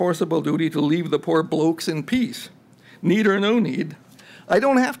an enforceable duty to leave the poor blokes in peace, need or no need. I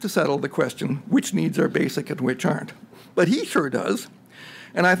don't have to settle the question which needs are basic and which aren't. But he sure does.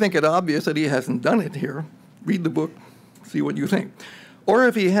 And I think it obvious that he hasn't done it here. Read the book, see what you think. Or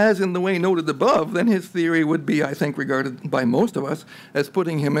if he has in the way noted above, then his theory would be, I think, regarded by most of us as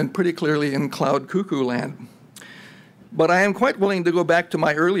putting him in pretty clearly in cloud cuckoo land. But I am quite willing to go back to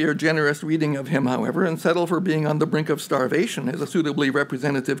my earlier generous reading of him, however, and settle for being on the brink of starvation as a suitably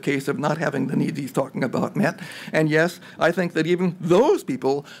representative case of not having the needs he's talking about met. And yes, I think that even those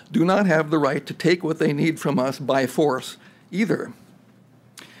people do not have the right to take what they need from us by force either.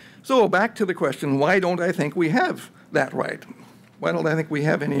 So back to the question, why don't I think we have that right? Why don't I think we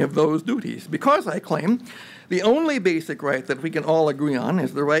have any of those duties? Because I claim the only basic right that we can all agree on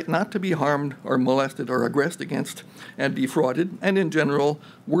is the right not to be harmed or molested or aggressed against and defrauded and, in general,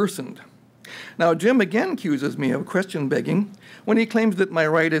 worsened. Now, Jim again accuses me of question begging when he claims that my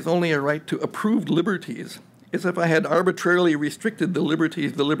right is only a right to approved liberties, as if I had arbitrarily restricted the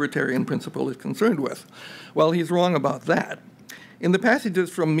liberties the libertarian principle is concerned with. Well, he's wrong about that. In the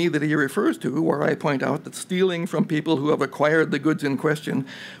passages from me that he refers to, where I point out that stealing from people who have acquired the goods in question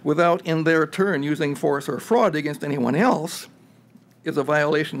without in their turn using force or fraud against anyone else is a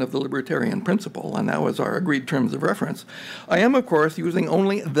violation of the libertarian principle, and that was our agreed terms of reference, I am, of course, using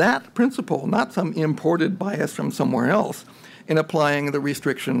only that principle, not some imported bias from somewhere else, in applying the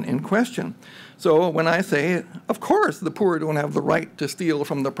restriction in question. So when I say, of course, the poor don't have the right to steal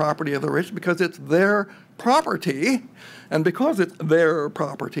from the property of the rich because it's their property, and because it's their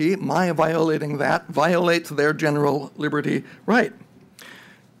property, my violating that violates their general liberty right.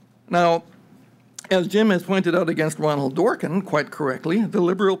 Now, as Jim has pointed out against Ronald Dworkin, quite correctly, the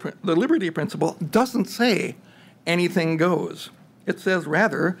liberty principle doesn't say anything goes. It says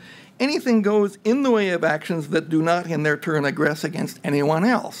rather, anything goes in the way of actions that do not in their turn aggress against anyone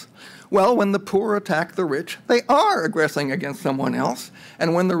else. Well, when the poor attack the rich, they are aggressing against someone else.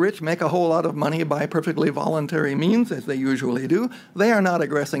 And when the rich make a whole lot of money by perfectly voluntary means, as they usually do, they are not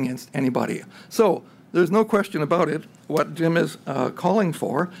aggressing against anybody. So there's no question about it. What Jim is calling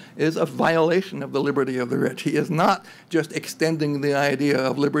for is a violation of the liberty of the rich. He is not just extending the idea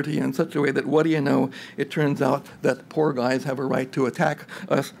of liberty in such a way that, what do you know, it turns out that poor guys have a right to attack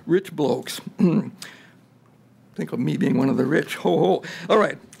us rich blokes. Think of me being one of the rich. Ho, ho. All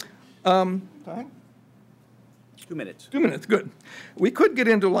right. Time? 2 minutes. 2 minutes, good. We could get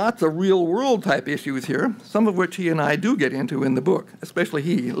into lots of real-world type issues here, some of which he and I do get into in the book, especially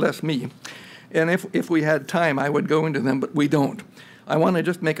he, less me. And if we had time, I would go into them, but we don't. I want to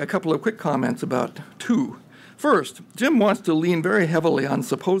just make a couple of quick comments about two. First, Jim wants to lean very heavily on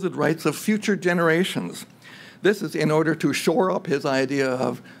supposed rights of future generations. This is in order to shore up his idea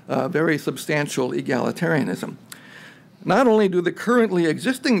of very substantial egalitarianism. Not only do the currently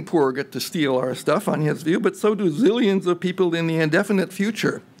existing poor get to steal our stuff, on his view, but so do zillions of people in the indefinite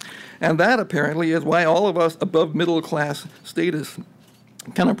future. And that, apparently, is why all of us above middle-class status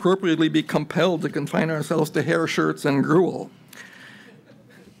can appropriately be compelled to confine ourselves to hair shirts and gruel.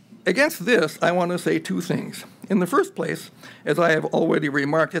 Against this, I want to say two things. In the first place, as I have already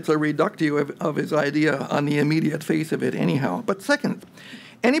remarked, it's a reductio of his idea on the immediate face of it anyhow. But second,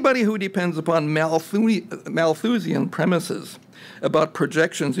 anybody who depends upon Malthusian premises about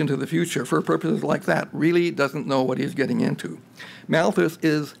projections into the future for purposes like that really doesn't know what he's getting into. Malthus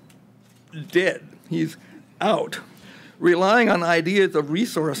is dead. He's out. Relying on ideas of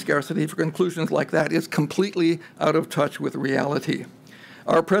resource scarcity for conclusions like that is completely out of touch with reality.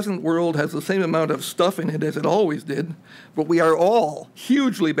 Our present world has the same amount of stuff in it as it always did, but we are all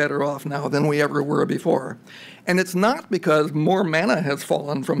hugely better off now than we ever were before. And it's not because more manna has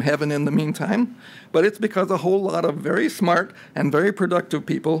fallen from heaven in the meantime, but it's because a whole lot of very smart and very productive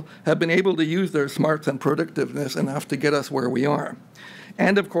people have been able to use their smarts and productiveness enough to get us where we are.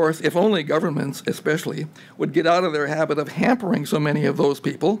 And of course, if only governments, especially, would get out of their habit of hampering so many of those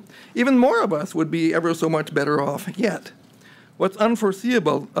people, even more of us would be ever so much better off yet. What's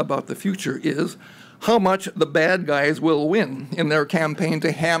unforeseeable about the future is how much the bad guys will win in their campaign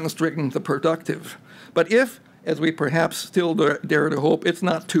to hamstring the productive. But if, as we perhaps still dare to hope, it's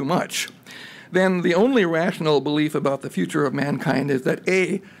not too much, then the only rational belief about the future of mankind is that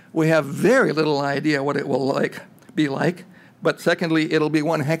A, we have very little idea what it will be like, but secondly, it'll be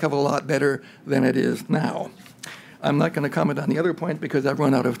one heck of a lot better than it is now. I'm not going to comment on the other point because I've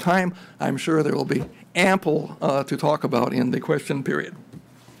run out of time. I'm sure there will be ample to talk about in the question period.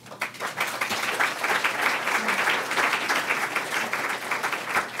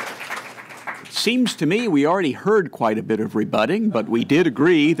 Seems to me we already heard quite a bit of rebutting, but we did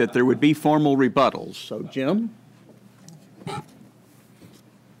agree that there would be formal rebuttals. So, Jim?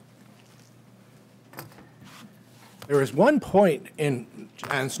 There is one point in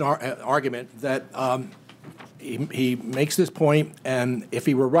Jan's argument that he makes this point, and if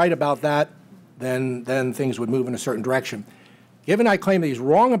he were right about that, then things would move in a certain direction. Given I claim that he's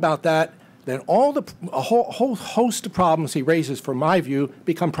wrong about that, then a whole host of problems he raises from my view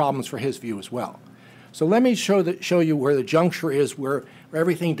become problems for his view as well. So let me show you where the juncture is, where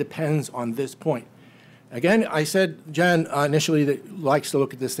everything depends on this point. Again, I said Jan initially that likes to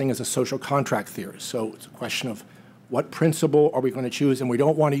look at this thing as a social contract theorist. So it's a question of what principle are we going to choose, and we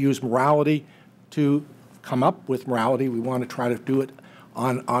don't want to use morality to come up with morality. We want to try to do it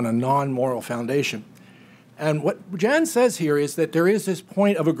on a non-moral foundation. And what Jan says here is that there is this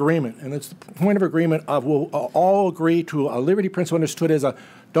point of agreement, and it's the point of agreement of we'll all agree to a liberty principle understood as a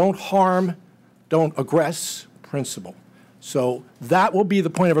don't harm, don't aggress principle. So that will be the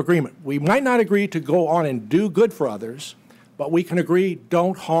point of agreement. We might not agree to go on and do good for others, but we can agree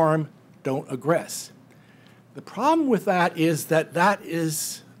don't harm, don't aggress. The problem with that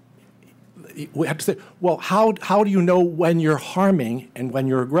is we have to say, well, how do you know when you're harming and when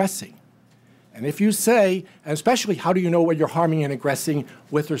you're aggressing? And if you say, and especially how do you know when you're harming and aggressing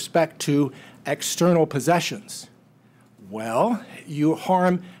with respect to external possessions? Well, you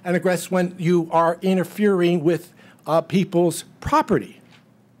harm and aggress when you are interfering with people's property.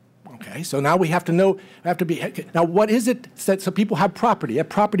 Okay, so now we have to know, now what is it, so people have property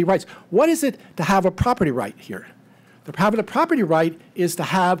rights. What is it to have a property right here? To have a property right is to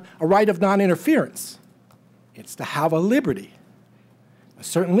have a right of non-interference. It's to have a liberty, a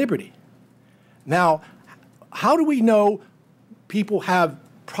certain liberty. Now, how do we know people have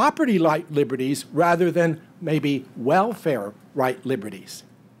property right liberties rather than maybe welfare right liberties?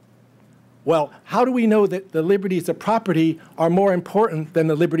 Well, how do we know that the liberties of property are more important than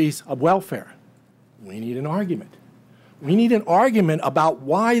the liberties of welfare? We need an argument. We need an argument about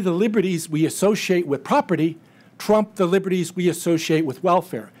why the liberties we associate with property trump the liberties we associate with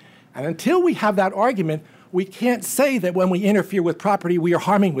welfare. And until we have that argument, we can't say that when we interfere with property, we are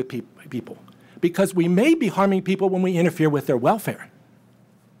harming with people, because we may be harming people when we interfere with their welfare.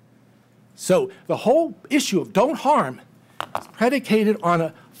 So the whole issue of don't harm is predicated on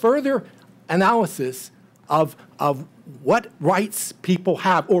a further analysis of what rights people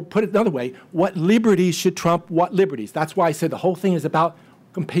have, or put it another way, what liberties should trump what liberties. That's why I said the whole thing is about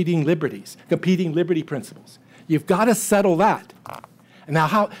competing liberties, competing liberty principles. You've got to settle that. And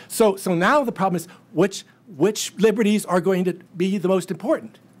now so now the problem is which liberties are going to be the most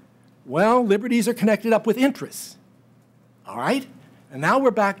important? Well, liberties are connected up with interests. All right? And now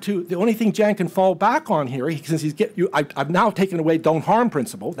we're back to the only thing Jan can fall back on here, since I've now taken away don't harm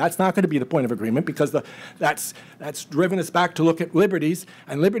principle. That's not going to be the point of agreement, because that's driven us back to look at liberties,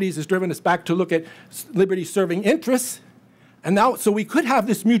 and liberties has driven us back to look at liberties serving interests. And now, so we could have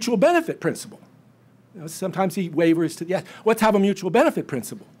this mutual benefit principle. You know, sometimes he wavers to, yes, let's have a mutual benefit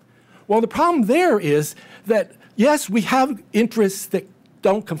principle. Well, the problem there is that, yes, we have interests that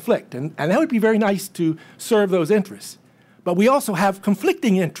don't conflict, and that would be very nice to serve those interests. But we also have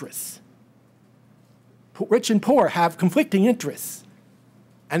conflicting interests. Rich and poor have conflicting interests.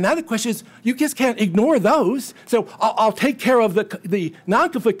 And now the question is, you just can't ignore those. So I'll take care of the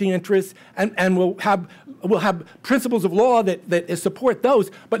non-conflicting interests, and we'll have principles of law that support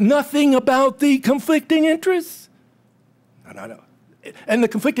those, but nothing about the conflicting interests. No. And the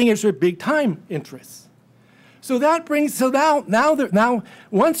conflicting interests are big-time interests. So that brings,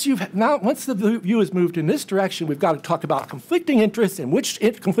 once the view has moved in this direction, we've got to talk about conflicting interests, and which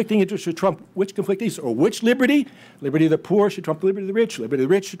conflicting interests should trump which conflicting interests, or which liberty. Liberty of the poor should trump liberty of the rich. Liberty of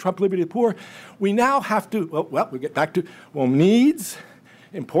the rich should trump liberty of the poor. We now have to, we get back to, needs,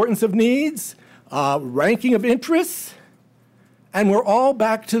 importance of needs, ranking of interests, and we're all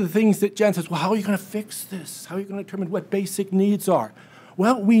back to the things that Jen says, well, how are you going to fix this? How are you going to determine what basic needs are?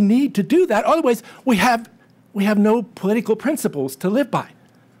 Well, we need to do that. Otherwise, we have no political principles to live by.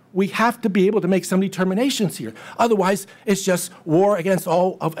 We have to be able to make some determinations here. Otherwise, it's just war against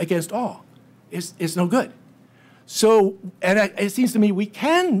all. It's no good. So, and it seems to me we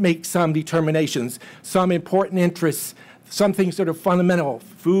can make some determinations, some important interests, some things that are fundamental,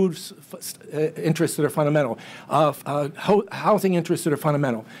 food interests that are fundamental, housing interests that are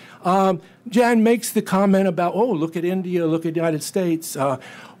fundamental. Jan makes the comment about, oh, look at India, look at the United States.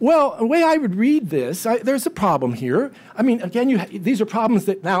 Well, the way I would read this, there's a problem here. I mean, again, these are problems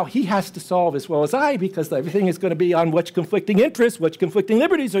that now he has to solve as well as I, because everything is going to be on which conflicting interests, which conflicting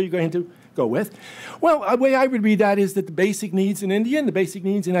liberties are you going to go with. Well, the way I would read that is that the basic needs in India and the basic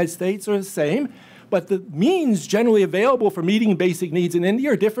needs in the United States are the same, but the means generally available for meeting basic needs in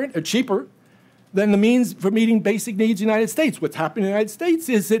India are different, are cheaper than the means for meeting basic needs in the United States. What's happening in the United States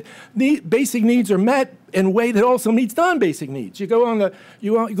is that basic needs are met in a way that also meets non-basic needs. You go in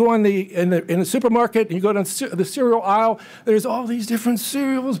the supermarket and you go down the cereal aisle. There's all these different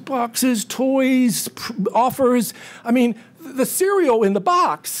cereals, boxes, toys, offers. I mean, the cereal in the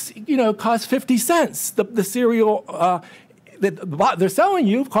box, costs 50 cents. The cereal that they're selling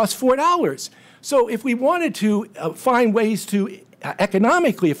you costs $4. So if we wanted to find ways to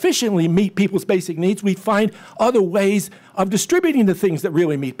economically, efficiently meet people's basic needs, we'd find other ways of distributing the things that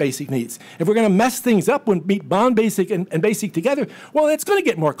really meet basic needs. If we're going to mess things up when meet non-basic and basic together, well, it's going to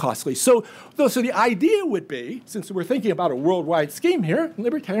get more costly. So the idea would be, since we're thinking about a worldwide scheme here,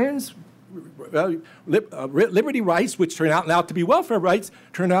 libertarians, liberty rights, which turn out now to be welfare rights,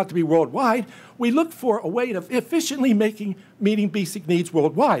 turn out to be worldwide. We look for a way of efficiently meeting basic needs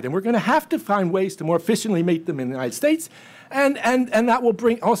worldwide. And we're going to have to find ways to more efficiently meet them in the United States. And that will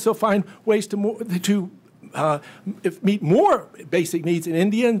also find ways to meet more basic needs in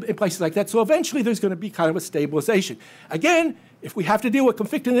India and in places like that. So eventually there's going to be kind of a stabilization. Again, if we have to deal with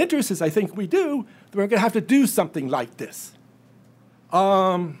conflicting interests, as I think we do, then we're going to have to do something like this.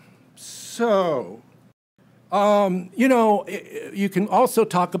 You can also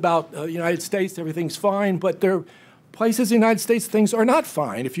talk about the United States, everything's fine, but there are places in the United States things are not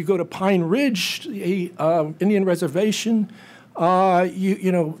fine. If you go to Pine Ridge, the Indian reservation,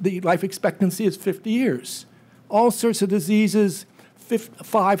 The life expectancy is 50 years. All sorts of diseases,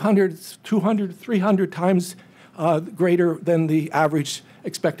 500, 200, 300 times greater than the average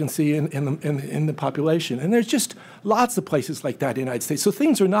expectancy in the population. And there's just lots of places like that in the United States. So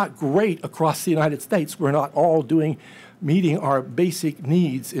things are not great across the United States. We're not all meeting our basic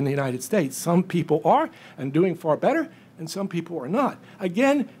needs in the United States. Some people are and doing far better, and some people are not.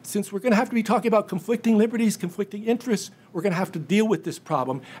 Again, since we're going to have to be talking about conflicting liberties, conflicting interests, we're going to have to deal with this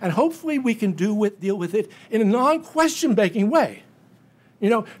problem. And hopefully we can deal with it in a non-question-making way.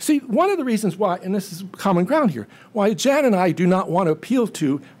 See, one of the reasons why, and this is common ground here, why Jan and I do not want to appeal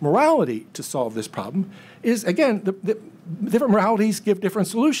to morality to solve this problem is, again, the different moralities give different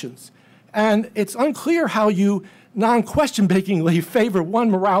solutions. And it's unclear how you non-question-makingly favor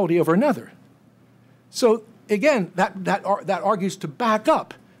one morality over another. So, again, that argues to back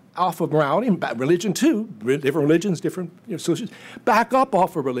up off of morality, and religion too, different religions, different solutions, back up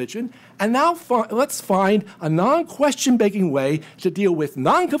off of religion, and now let's find a non-question-making way to deal with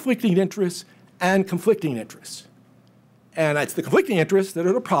non-conflicting interests and conflicting interests. And it's the conflicting interests that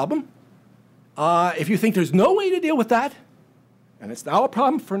are the problem. If you think there's no way to deal with that, and it's now a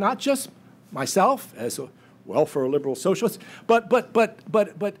problem for not just myself as a welfare liberal socialist, but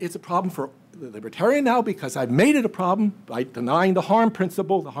it's a problem for the libertarian now because I've made it a problem by denying the harm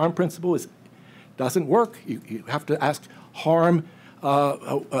principle. The harm principle doesn't work. You have to ask harm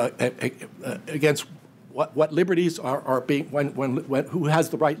against what liberties are being who has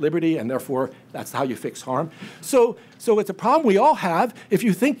the right liberty, and therefore that's how you fix harm. So it's a problem we all have. If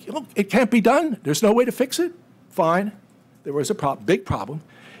you think it can't be done, there's no way to fix it, fine. There was a big problem.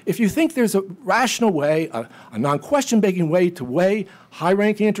 If you think there's a rational way, a non-question-making way to weigh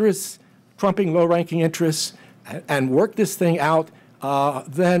high-ranking interests, trumping low-ranking interests, and work this thing out,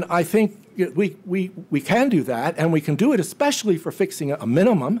 then I think we can do that, and we can do it especially for fixing a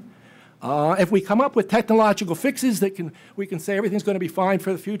minimum. If we come up with technological fixes that we can say everything's going to be fine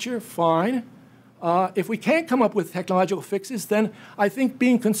for the future, fine. If we can't come up with technological fixes, then I think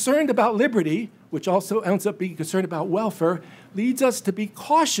being concerned about liberty, which also ends up being concerned about welfare, leads us to be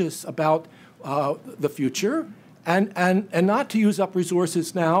cautious about the future and not to use up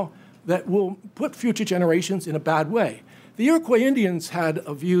resources now that will put future generations in a bad way. The Iroquois Indians had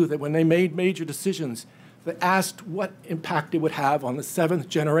a view that when they made major decisions, they asked what impact it would have on the 7th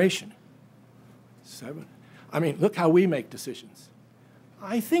generation. I mean, look how we make decisions.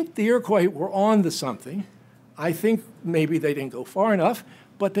 I think the Iroquois were on to something. I think maybe they didn't go far enough,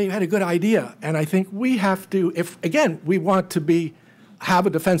 but they had a good idea. And I think we have to, if, again, we want to have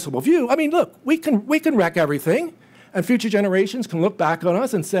a defensible view. I mean, look, we can wreck everything. And future generations can look back on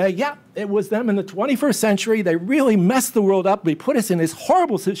us and say, yeah, it was them in the 21st century. They really messed the world up. They put us in this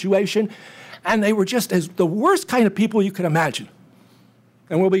horrible situation. And they were just the worst kind of people you could imagine.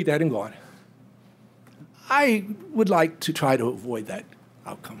 And we'll be dead and gone. I would like to try to avoid that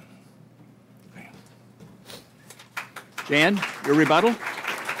outcome. Jan, your rebuttal?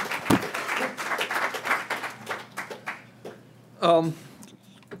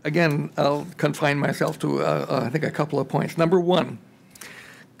 Again, I'll confine myself to, I think, a couple of points. Number one,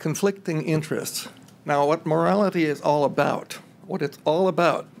 conflicting interests. Now, what morality is all about, what it's all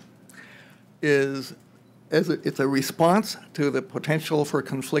about is it's a response to the potential for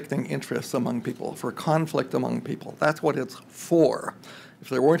conflicting interests among people, for conflict among people. That's what it's for. If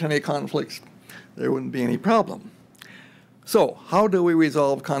there weren't any conflicts, there wouldn't be any problem. So, how do we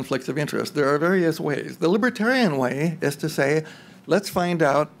resolve conflicts of interest? There are various ways. The libertarian way is to say, let's find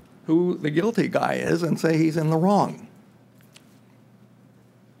out who the guilty guy is and say he's in the wrong.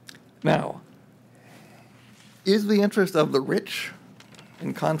 Now, is the interest of the rich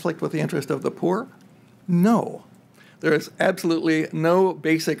in conflict with the interest of the poor? No. There is absolutely no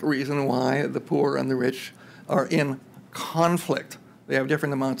basic reason why the poor and the rich are in conflict. They have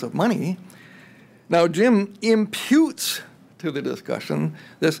different amounts of money. Now, Jim imputes to the discussion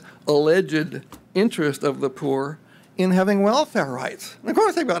this alleged interest of the poor in having welfare rights. And of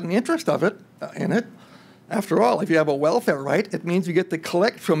course, they've got an interest in it. After all, if you have a welfare right, it means you get to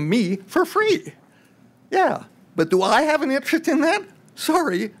collect from me for free. Yeah, but do I have an interest in that?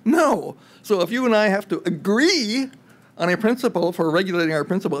 Sorry, no. So if you and I have to agree on a principle for regulating our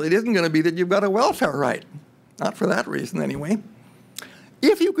principle, it isn't going to be that you've got a welfare right. Not for that reason, anyway.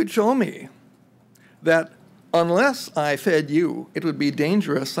 If you could show me that unless I fed you, it would be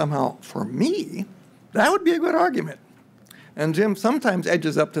dangerous somehow for me, that would be a good argument. And Jim sometimes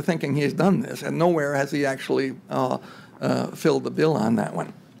edges up to thinking he has done this, and nowhere has he actually filled the bill on that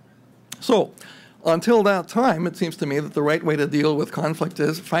one. So, until that time, it seems to me that the right way to deal with conflict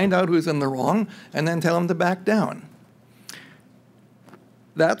is find out who's in the wrong and then tell him to back down.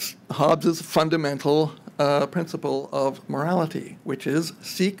 That's Hobbes's fundamental principle of morality, which is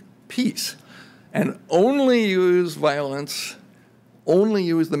seek peace and only use violence, only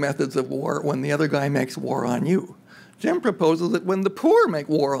use the methods of war when the other guy makes war on you. Jim proposes that when the poor make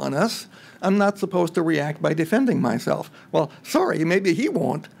war on us, I'm not supposed to react by defending myself. Well, sorry, maybe he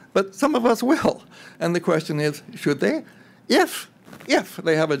won't, but some of us will. And the question is, should they? If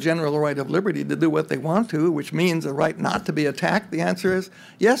they have a general right of liberty to do what they want to, which means a right not to be attacked, the answer is,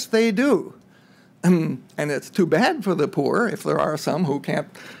 yes, they do. And it's too bad for the poor, if there are some who can't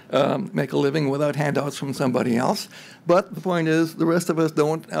make a living without handouts from somebody else. But the point is, the rest of us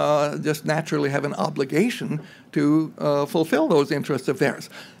don't just naturally have an obligation to fulfill those interests of theirs.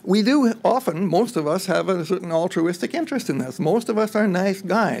 We do often, most of us have a certain altruistic interest in this. Most of us are nice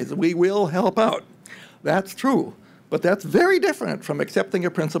guys. We will help out. That's true. But that's very different from accepting a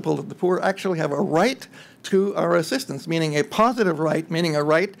principle that the poor actually have a right to our assistance, meaning a positive right, meaning a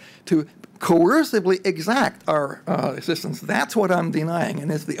right to coercively exact our assistance. That's what I'm denying, and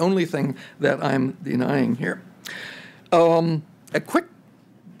it's the only thing that I'm denying here. A quick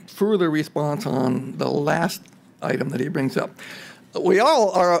further response on the last item that he brings up. We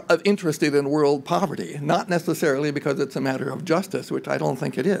all are interested in world poverty, not necessarily because it's a matter of justice, which I don't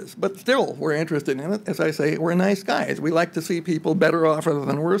think it is, but still we're interested in it. As I say, we're nice guys. We like to see people better off rather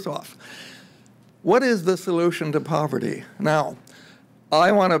than worse off. What is the solution to poverty? Now,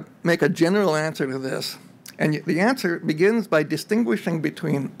 I want to make a general answer to this, and the answer begins by distinguishing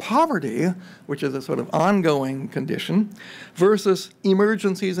between poverty, which is a sort of ongoing condition, versus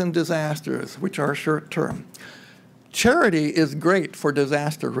emergencies and disasters, which are short-term. Charity is great for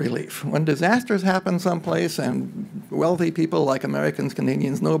disaster relief. When disasters happen someplace and wealthy people like Americans,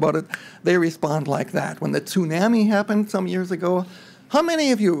 Canadians know about it, they respond like that. When the tsunami happened some years ago, how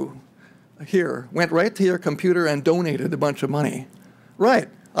many of you here went right to your computer and donated a bunch of money? Right,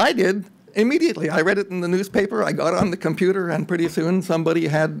 I did. Immediately, I read it in the newspaper, I got on the computer, and pretty soon somebody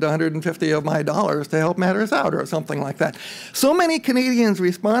had 150 of my dollars to help matters out or something like that. So many Canadians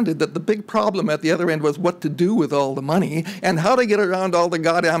responded that the big problem at the other end was what to do with all the money and how to get around all the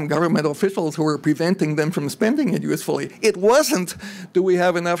goddamn government officials who were preventing them from spending it usefully. It wasn't, do we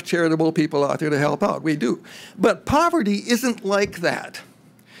have enough charitable people out there to help out? We do. But poverty isn't like that.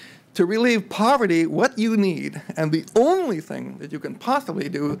 To relieve poverty, what you need, and the only thing that you can possibly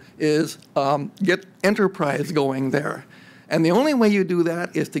do, is get enterprise going there. And the only way you do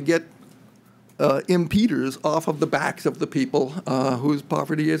that is to get impeders off of the backs of the people whose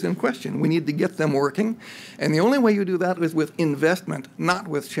poverty is in question. We need to get them working. And the only way you do that is with investment, not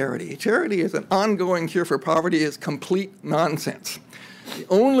with charity. Charity is an ongoing cure for poverty, is complete nonsense. The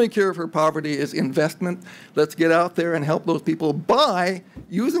only cure for poverty is investment. Let's get out there and help those people by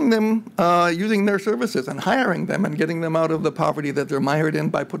using them, using their services and hiring them and getting them out of the poverty that they're mired in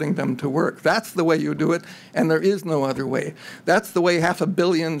by putting them to work. That's the way you do it, and there is no other way. That's the way 500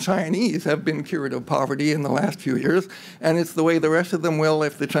 million Chinese have been cured of poverty in the last few years, and it's the way the rest of them will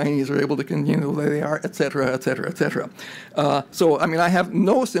if the Chinese are able to continue the way they are, et cetera, et cetera, et cetera. So, I mean, I have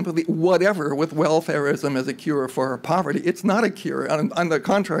no sympathy whatever with welfareism as a cure for poverty. It's not a cure. On the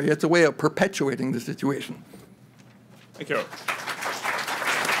contrary, it's a way of perpetuating the situation. Thank you.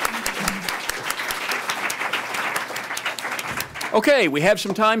 Okay, we have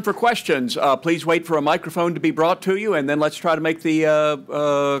some time for questions. Please wait for a microphone to be brought to you, and then let's try to make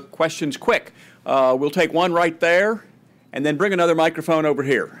the questions quick. We'll take one right there, and then bring another microphone over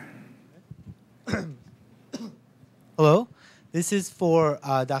here. Hello, this is for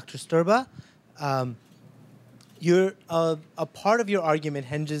Dr. Sterba. A part of your argument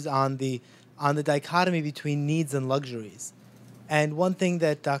hinges on the dichotomy between needs and luxuries. And one thing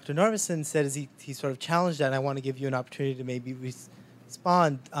that Dr. Narveson said is he sort of challenged that, and I want to give you an opportunity to maybe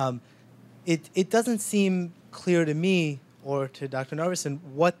respond. It doesn't seem clear to me or to Dr. Narveson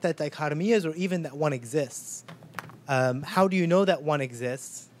what that dichotomy is, or even that one exists. How do you know that one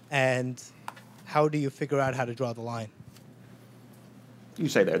exists, and how do you figure out how to draw the line? You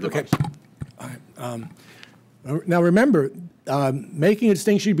say there. Okay. Now remember, making a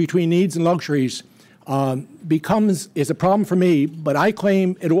distinction between needs and luxuries is a problem for me, but I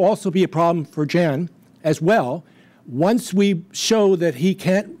claim it will also be a problem for Jan as well once we show that he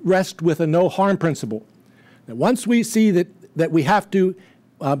can't rest with a no-harm principle. Now, once we see that we have to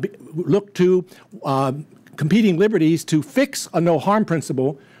look to competing liberties to fix a no-harm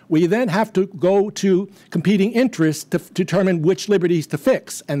principle, we then have to go to competing interests to determine which liberties to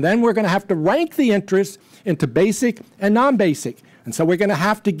fix. And then we're going to have to rank the interests into basic and non-basic. And so we're going to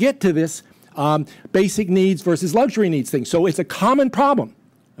have to get to this basic needs versus luxury needs thing. So it's a common problem,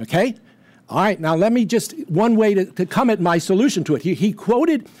 okay? All right, now let me just, one way to come at my solution to it. He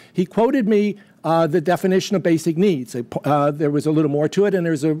quoted me the definition of basic needs. There was a little more to it, and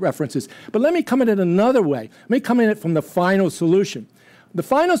there's references. But let me come at it another way. Let me come at it from the final solution. The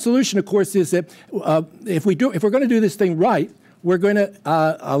final solution, of course, is that if we're going to do this thing right, we're going to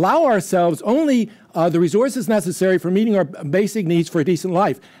allow ourselves only the resources necessary for meeting our basic needs for a decent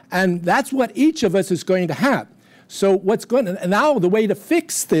life. And that's what each of us is going to have. So now the way to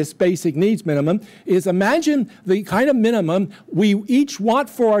fix this basic needs minimum is imagine the kind of minimum we each want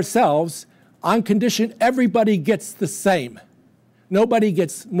for ourselves on condition everybody gets the same. Nobody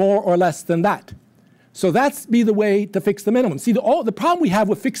gets more or less than that. So that's be the way to fix the minimum. See, the problem we have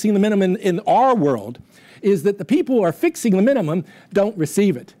with fixing the minimum in our world is that the people who are fixing the minimum don't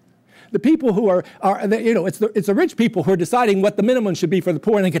receive it. The people who it's the rich people who are deciding what the minimum should be for the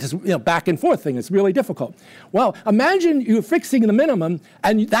poor, and they get this back and forth thing. It's really difficult. Well, imagine you're fixing the minimum,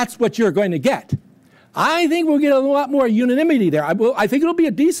 and that's what you're going to get. I think we'll get a lot more unanimity there. I think it'll be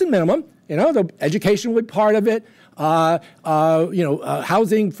a decent minimum. The education will be part of it.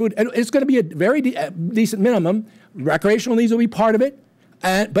 Housing, food. It's going to be a very decent minimum. Recreational needs will be part of it,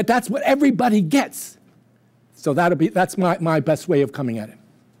 but that's what everybody gets. So that's my best way of coming at it.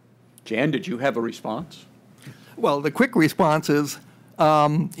 Jan, did you have a response? Well, the quick response is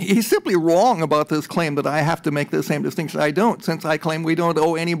he's simply wrong about this claim that I have to make the same distinction. I don't, since I claim we don't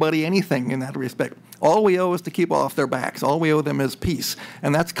owe anybody anything in that respect. All we owe is to keep off their backs. All we owe them is peace.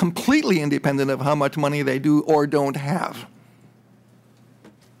 And that's completely independent of how much money they do or don't have.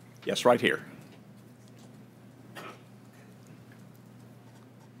 Yes, right here.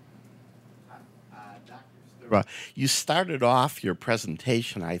 You started off your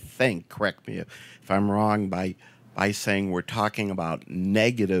presentation, I think, correct me if I'm wrong, by saying we're talking about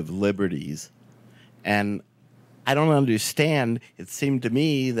negative liberties. And I don't understand. It seemed to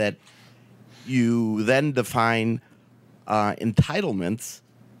me that you then define entitlements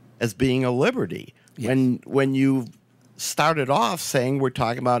as being a liberty. Yes. When you started off saying we're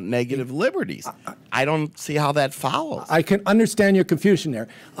talking about negative liberties. I don't see how that follows. I can understand your confusion there.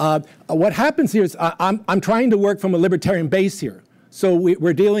 What happens here is I'm trying to work from a libertarian base here. So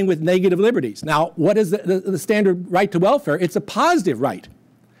we're dealing with negative liberties. Now, what is the standard right to welfare? It's a positive right.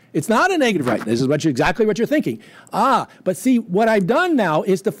 It's not a negative right. This is exactly what you're thinking. But see, what I've done now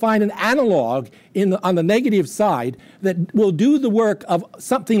is to find an analog on the negative side that will do the work of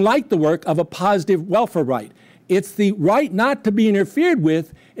something like the work of a positive welfare right. It's the right not to be interfered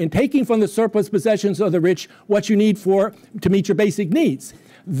with in taking from the surplus possessions of the rich what you need to meet your basic needs.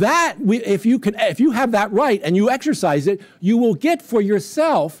 That, if you have that right and you exercise it, you will get for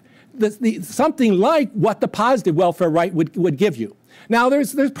yourself something like what the positive welfare right would give you. Now,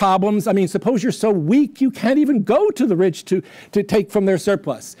 there's problems. I mean, suppose you're so weak you can't even go to the rich to take from their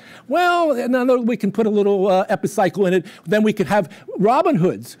surplus. Well, we can put a little epicycle in it. Then we could have Robin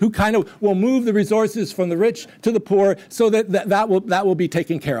Hoods who kind of will move the resources from the rich to the poor so that will be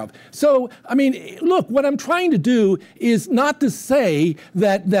taken care of. So, I mean, look, what I'm trying to do is not to say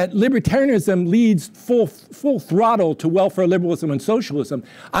that libertarianism leads full throttle to welfare liberalism and socialism.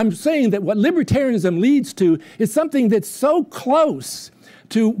 I'm saying that what libertarianism leads to is something that's so close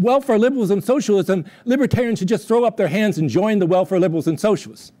to welfare liberalism and socialism, libertarians should just throw up their hands and join the welfare liberals and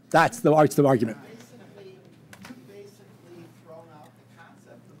socialists. That's the argument. Basically thrown out the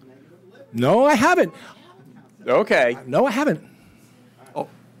concept of negative liberty. No, I haven't. Okay. No, I haven't. Oh,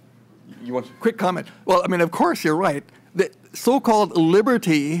 You want quick comment. Well, I mean, of course, you're right. The so-called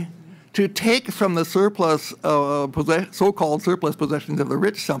liberty to take from the surplus, so-called surplus possessions of the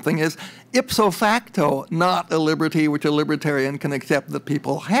rich something is ipso facto not a liberty which a libertarian can accept that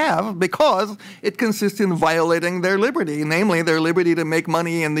people have, because it consists in violating their liberty, namely their liberty to make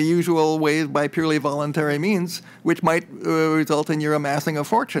money in the usual ways by purely voluntary means, which might result in your amassing a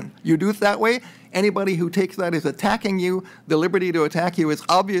fortune. You do it that way, anybody who takes that is attacking you. The liberty to attack you is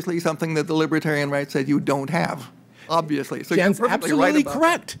obviously something that the libertarian right said you don't have. Obviously. So Jan's you're perfectly absolutely right about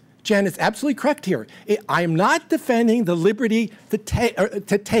correct. Jan is absolutely correct here. I am not defending the liberty to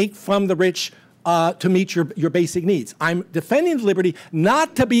take from the rich to meet your basic needs. I'm defending the liberty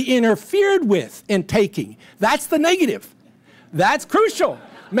not to be interfered with in taking. That's the negative. That's crucial.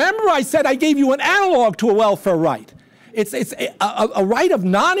 Remember I said I gave you an analog to a welfare right. It's a right of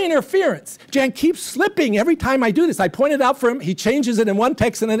non-interference. Jan keeps slipping every time I do this. I point it out for him. He changes it in one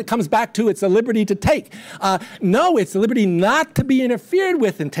text, and then it comes back to it's a liberty to take. No, it's a liberty not to be interfered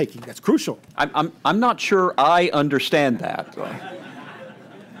with in taking. That's crucial. I'm not sure I understand that.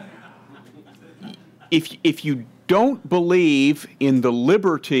 If you don't believe in the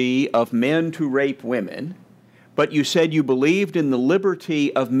liberty of men to rape women, but you said you believed in the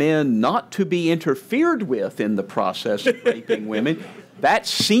liberty of men not to be interfered with in the process of raping women. That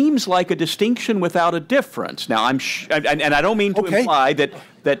seems like a distinction without a difference. Now, and I don't mean to imply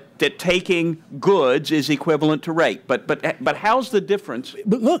that taking goods is equivalent to rape, but how's the difference?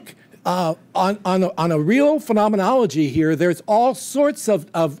 But look, on a real phenomenology here, there's all sorts of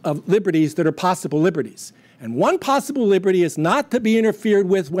liberties that are possible liberties. And one possible liberty is not to be interfered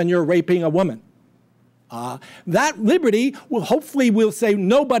with when you're raping a woman. That liberty will hopefully we'll say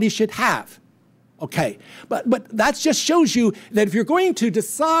nobody should have. Okay, but that just shows you that if you're going to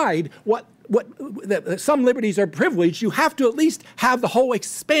decide that some liberties are privileged, you have to at least have the whole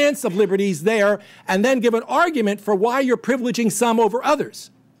expanse of liberties there, and then give an argument for why you're privileging some over others.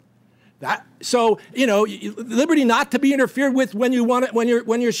 So liberty not to be interfered with when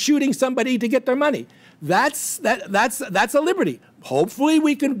you're shooting somebody to get their money. That's a liberty. Hopefully,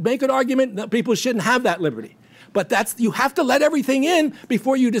 we can make an argument that people shouldn't have that liberty. But you have to let everything in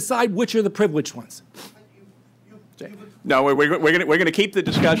before you decide which are the privileged ones. No, we're going to keep the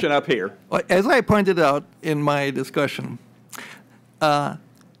discussion up here. As I pointed out in my discussion,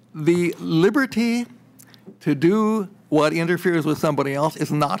 the liberty to do what interferes with somebody else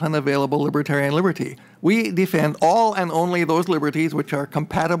is not an available libertarian liberty. We defend all and only those liberties which are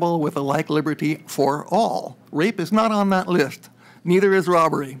compatible with a like liberty for all. Rape is not on that list. Neither is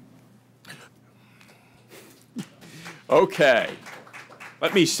robbery. Okay,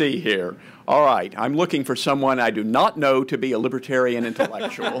 let me see here. All right, I'm looking for someone I do not know to be a libertarian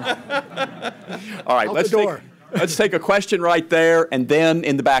intellectual. All right, let's take a question right there, and then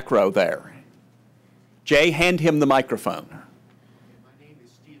in the back row there. Jay, hand him the microphone. My name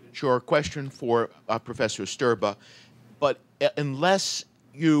is Stephen. Sure, question for Professor Sterba. But unless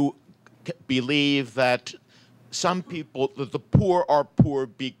you believe that some people, that the poor are poor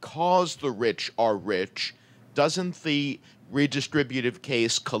because the rich are rich, doesn't the redistributive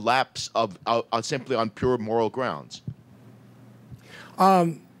case collapse simply on pure moral grounds?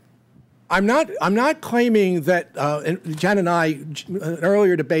 I'm not claiming that. Jan and I, an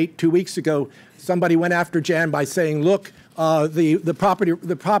earlier debate 2 weeks ago, somebody went after Jan by saying, "Look, the property,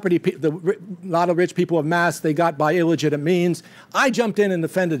 a lot of rich people have amassed, they got by illegitimate means." I jumped in and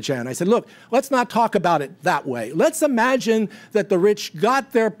defended Jan. I said, "Look, let's not talk about it that way. Let's imagine that the rich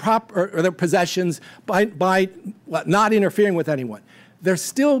got their their possessions by not interfering with anyone. There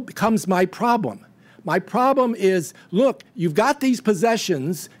still becomes my problem. My problem is, look, you've got these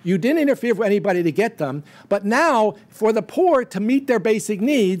possessions, you didn't interfere with anybody to get them, but now for the poor to meet their basic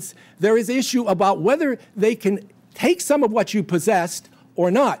needs, there is issue about whether they can take some of what you possessed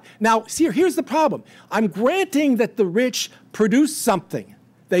or not." Now, see, here's the problem. I'm granting that the rich produce something.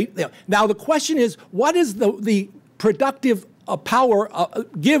 Now, the question is, what is the productive power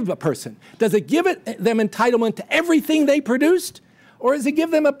give a person? Does it give them entitlement to everything they produced? Or does it give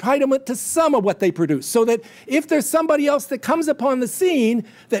them entitlement to some of what they produce? So that if there's somebody else that comes upon the scene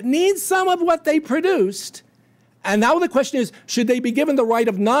that needs some of what they produced, and now the question is, should they be given the right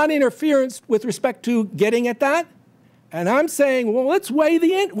of non-interference with respect to getting at that? And I'm saying, well, let's weigh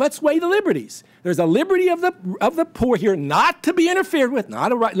the liberties. There's a liberty of the poor here not to be interfered with,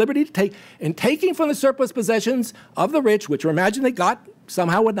 not a right liberty to take, and taking from the surplus possessions of the rich, which we imagine they got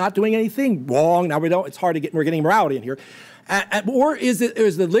somehow with not doing anything wrong. Now it's hard to get, we're getting morality in here. Or is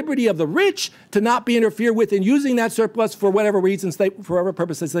the liberty of the rich to not be interfered with in using that surplus for whatever reasons, for whatever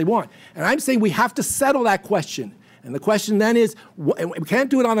purposes they want? And I'm saying we have to settle that question. And the question then is, we can't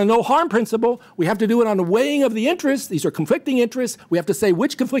do it on a no-harm principle. We have to do it on the weighing of the interests. These are conflicting interests. We have to say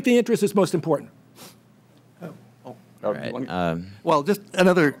which conflicting interest is most important. Right. Well, just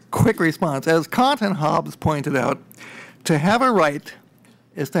another quick response. As Kant and Hobbes pointed out, to have a right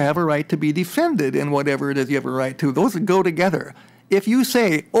is to have a right to be defended in whatever it is you have a right to. Those go together. If you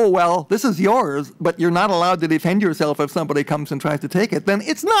say, oh, well, this is yours, but you're not allowed to defend yourself if somebody comes and tries to take it, then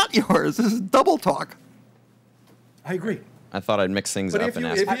it's not yours. This is double talk. I agree. I thought I'd mix things up and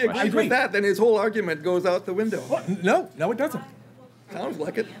ask if he agrees with that, then his whole argument goes out the window. What? No, it doesn't. Sounds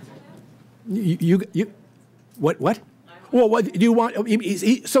like it. What? Well, what do you want?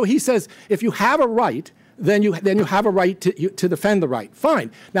 So he says, if you have a right, then you have a right to defend the right.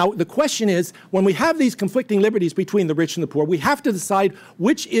 Fine. Now the question is, when we have these conflicting liberties between the rich and the poor, we have to decide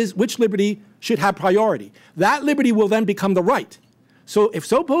which liberty should have priority. That liberty will then become the right. So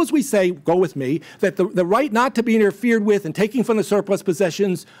suppose we say, go with me, that the right not to be interfered with and taking from the surplus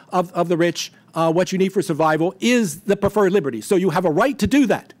possessions of the rich what you need for survival is the preferred liberty. So you have a right to do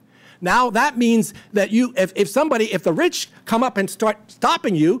that. Now that means that if the rich come up and start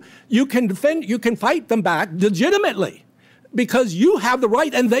stopping you, you can fight them back legitimately because you have the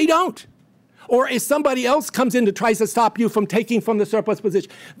right and they don't. or if somebody else comes in to tries to stop you from taking from the surplus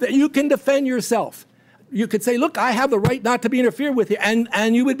position, that you can defend yourself. You could say, look, I have the right not to be interfered with you,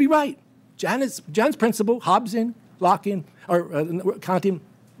 and you would be right. John's principle, Hobbesian, Lockean, or Kantian,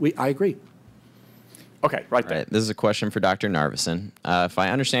 I agree. Okay, right there. Right. This is a question for Dr. Narveson. If I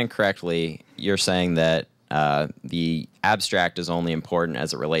understand correctly, you're saying that the abstract is only important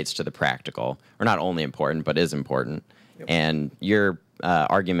as it relates to the practical, or not only important, but is important. Yep. And your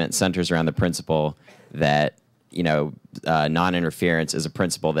argument centers around the principle that, you know, non-interference is a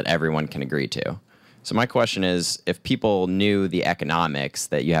principle that everyone can agree to. So my question is, if people knew the economics,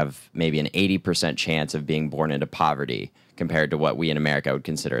 that you have maybe an 80% chance of being born into poverty compared to what we in America would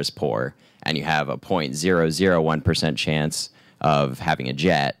consider as poor, and you have a 0.001% chance of having a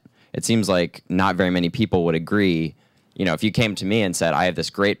jet, it seems like not very many people would agree. You know, if you came to me and said, I have this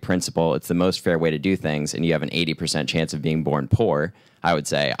great principle, it's the most fair way to do things, and you have an 80% chance of being born poor, I would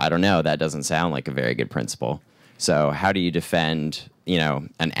say, I don't know, that doesn't sound like a very good principle. So how do you defend, you know,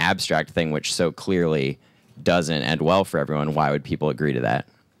 an abstract thing which so clearly doesn't end well for everyone? Why would people agree to that?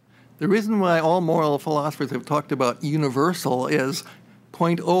 The reason why all moral philosophers have talked about universal is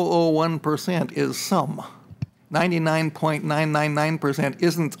 0.001% is some. 99.999%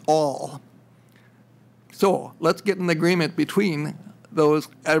 isn't all. So let's get an agreement between those,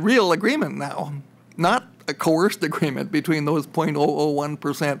 a real agreement now, not a coerced agreement between those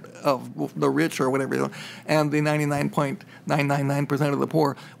 0.001% of the rich or whatever and the 99.999% of the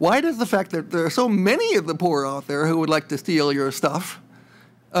poor. Why does the fact that there are so many of the poor out there who would like to steal your stuff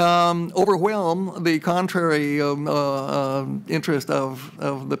overwhelm the contrary interest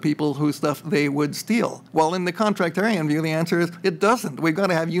of the people whose stuff they would steal? Well, in the contractarian view, the answer is it doesn't. We've got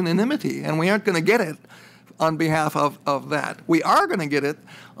to have unanimity, and we aren't going to get it on behalf of that. We are going to get it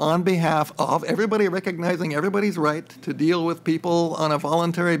on behalf of everybody recognizing everybody's right to deal with people on a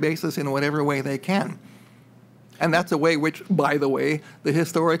voluntary basis in whatever way they can. And that's a way which, by the way, the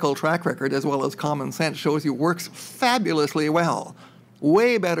historical track record as well as common sense shows you works fabulously well.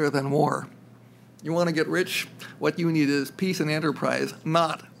 Way better than war. You want to get rich? What you need is peace and enterprise,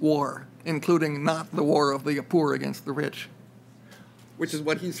 not war, including not the war of the poor against the rich, which is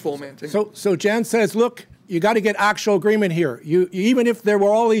what he's fomenting. So Jan says, look, you got to get actual agreement here. Even if there were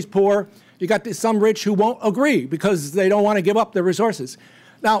all these poor, you got some rich who won't agree because they don't want to give up their resources.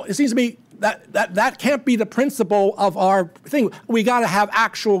 Now, it seems to me that can't be the principle of our thing. We got to have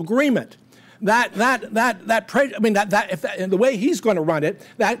actual agreement. In the way he's going to run it,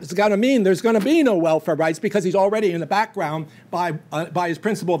 that's going to mean there's going to be no welfare rights because he's already in the background by his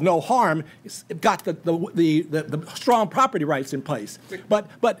principle of no harm, got the strong property rights in place. But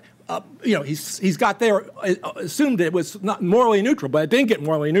you know, he's got there assumed it was not morally neutral, but it didn't get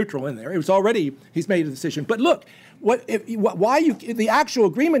morally neutral in there. It was already he's made a decision. But look. The actual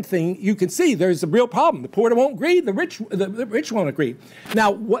agreement thing, you can see there's a real problem. The poor won't agree, the rich won't agree.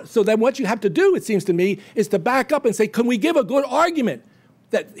 Now, so then what you have to do, it seems to me, is to back up and say, can we give a good argument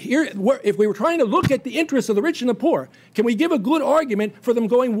that here, if we were trying to look at the interests of the rich and the poor, can we give a good argument for them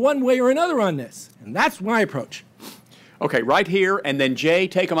going one way or another on this? And that's my approach. Okay, right here, and then Jay,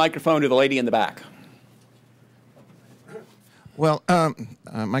 take a microphone to the lady in the back. Well,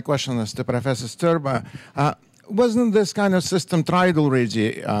 my question is to Professor Sterba. Wasn't this kind of system tried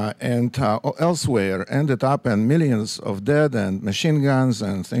already and elsewhere, ended up in millions of dead and machine guns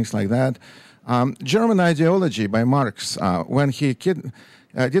and things like that? German ideology by Marx, when he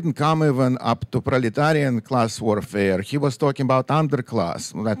didn't come even up to proletarian class warfare, he was talking about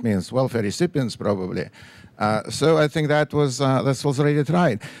underclass. Well, that means welfare recipients probably. So I think that was already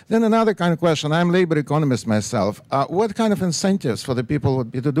tried. Then another kind of question, I'm a labor economist myself. What kind of incentives for the people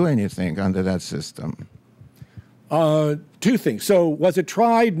would be to do anything under that system? Two things. So was it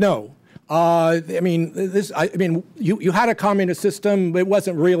tried? No. You had a communist system, but it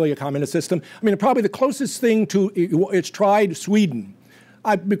wasn't really a communist system. I mean, probably the closest thing to it's tried, Sweden.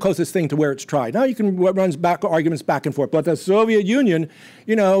 The closest thing to where it's tried. Now you can run arguments back and forth, but the Soviet Union,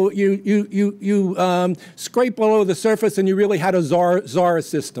 you know, you scrape below the surface, and you really had a czar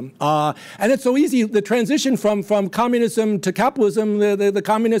system. And it's so easy. The transition from communism to capitalism, the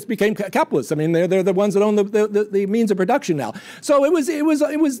communists became capitalists. I mean, they're the ones that own the means of production now. So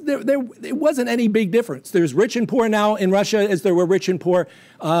it wasn't any big difference. There's rich and poor now in Russia as there were rich and poor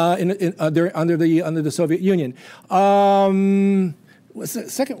under the Soviet Union. What's the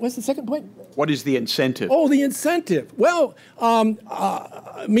second point? What is the incentive? Oh, the incentive. Well,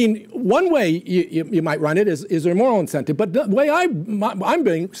 I mean, one way you might run it is a moral incentive. But the way I'm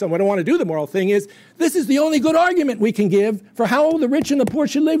being, so I don't want to do the moral thing, is this is the only good argument we can give for how the rich and the poor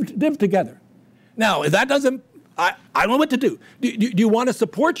should live together. Now, if that doesn't I don't know what to do. Do you want to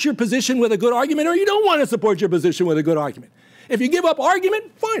support your position with a good argument, or you don't want to support your position with a good argument? If you give up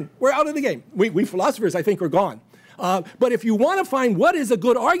argument, fine, we're out of the game. We philosophers, I think, are gone. But if you want to find what is a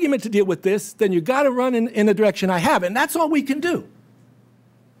good argument to deal with this, then you've got to run in the direction I have, and that's all we can do.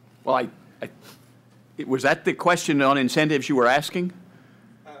 Well, was that the question on incentives you were asking?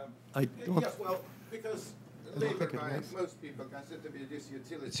 Yes, well, because labor by most people consider to be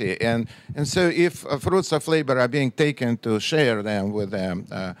utility. And so if fruits of labor are being taken to share them with them,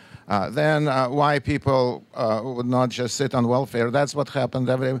 then why people would not just sit on welfare? That's what happened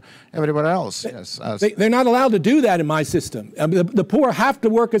everywhere else. Yes. They're not allowed to do that in my system. The poor have to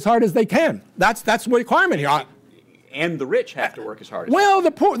work as hard as they can. That's the requirement here. And the rich have to work as hard as well,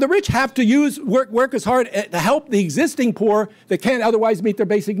 the rich have to work as hard to help the existing poor that can't otherwise meet their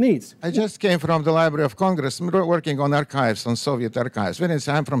basic needs. I just came from the Library of Congress, working on archives, on Soviet archives.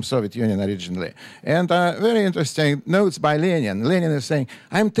 I'm from Soviet Union originally. And very interesting notes by Lenin. Lenin is saying,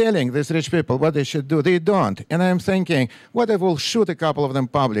 I'm telling these rich people what they should do. They don't. And I'm thinking, what if we'll shoot a couple of them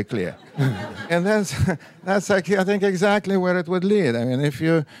publicly? And that's I think exactly where it would lead. I mean,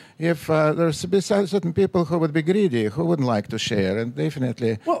 if there's certain people who would be greedy, who wouldn't like to share, and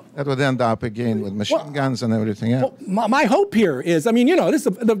definitely that would end up again with machine guns and everything else. Well, my hope here is, I mean, this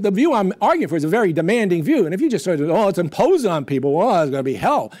the view I'm arguing for is a very demanding view, and if you just sort of, it's imposed on people, well, it's going to be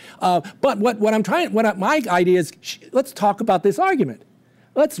hell. But my idea is, let's talk about this argument.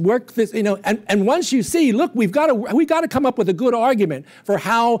 Let's work this, and once you see, look, we've got to come up with a good argument for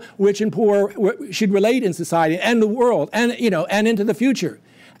how rich and poor should relate in society and the world, and and into the future.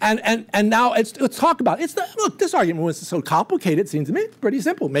 And now let's talk about it. Look, this argument was so complicated. It seems to me pretty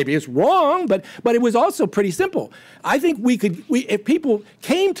simple. Maybe it's wrong, but it was also pretty simple. I think if people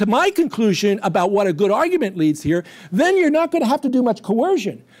came to my conclusion about what a good argument leads here, then you're not going to have to do much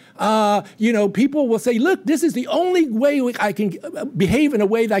coercion. People will say, look, this is the only way I can behave in a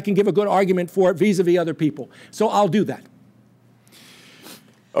way that I can give a good argument for it vis-a-vis other people. So I'll do that.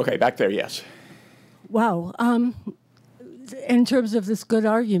 Okay, back there, yes. Wow. In terms of this good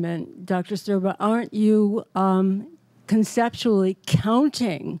argument, Dr. Sterba, aren't you conceptually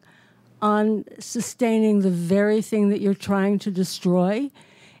counting on sustaining the very thing that you're trying to destroy?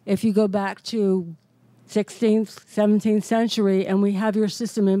 If you go back to 16th, 17th century and we have your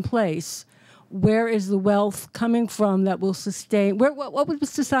system in place, where is the wealth coming from that will sustain? What would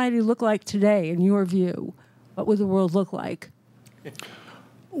society look like today, in your view? What would the world look like?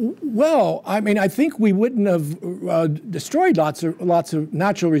 Well, I mean, I think we wouldn't have destroyed lots of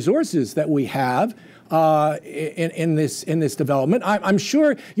natural resources that we have in this development. I'm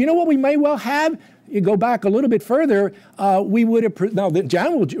sure. You know what we may well have. You go back a little bit further. We would have now that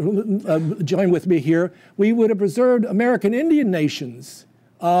Jan will join with me here. We would have preserved American Indian nations.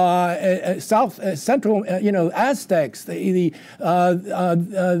 Central, Aztecs, the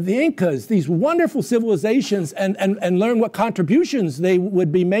Incas, these wonderful civilizations, and learn what contributions they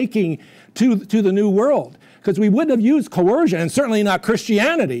would be making to the New World. Because we wouldn't have used coercion, and certainly not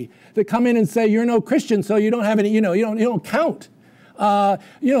Christianity, to come in and say you're no Christian, so you don't have any, you don't count.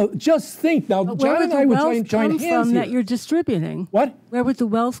 Just think now. But John and I would join hands here. Where would the wealth come from that you're distributing? What? Where would the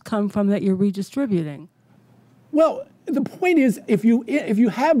wealth come from that you're redistributing? Well, the point is, if you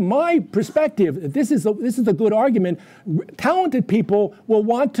have my perspective, this is a good argument. Talented people will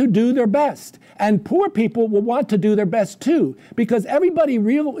want to do their best, and poor people will want to do their best too, because everybody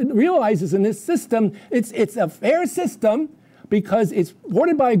realizes in this system it's a fair system because it's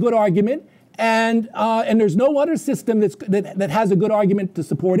supported by a good argument, and there's no other system that has a good argument to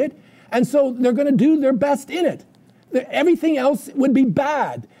support it, and so they're going to do their best in it. Everything else would be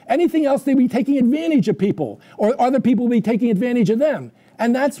bad. Anything else, they'd be taking advantage of people, or other people would be taking advantage of them.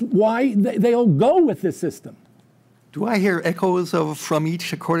 And that's why they'll go with this system. Do I hear echoes of from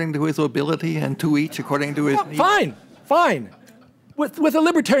each according to his ability and to each according to his needs? Fine. With a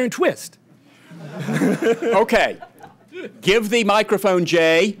libertarian twist. Okay. Give the microphone,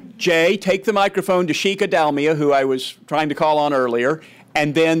 Jay. Jay, take the microphone to Sheikha Dalmia, who I was trying to call on earlier,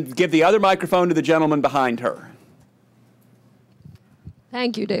 and then give the other microphone to the gentleman behind her.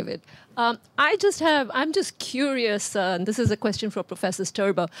 Thank you, David. I'm just curious, and this is a question for Professor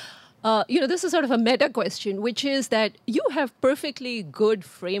Sterba. This is sort of a meta question, which is that you have perfectly good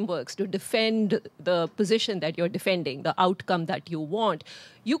frameworks to defend the position that you're defending, the outcome that you want.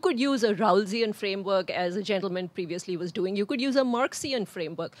 You could use a Rawlsian framework, as a gentleman previously was doing. You could use a Marxian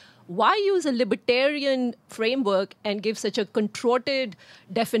framework. Why use a libertarian framework and give such a contorted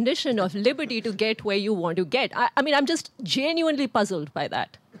definition of liberty to get where you want to get? I mean, I'm just genuinely puzzled by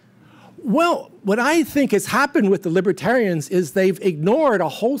that. Well, what I think has happened with the libertarians is they've ignored a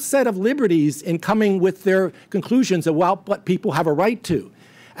whole set of liberties in coming with their conclusions about what people have a right to.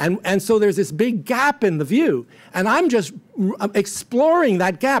 And so there's this big gap in the view. And I'm just exploring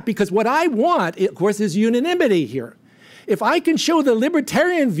that gap because what I want, of course, is unanimity here. If I can show the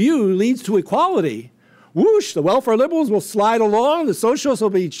libertarian view leads to equality, whoosh, the welfare liberals will slide along, the socialists will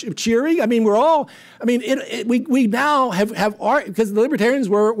be cheering. I mean, we're all, I mean, we now have because the libertarians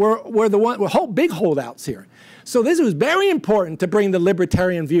were big holdouts here. So this was very important to bring the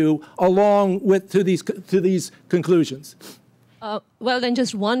libertarian view along with to these conclusions. Well, then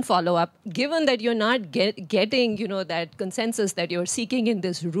just one follow-up. Given that you're not getting, that consensus that you're seeking in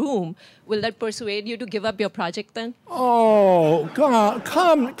this room, will that persuade you to give up your project then? Oh,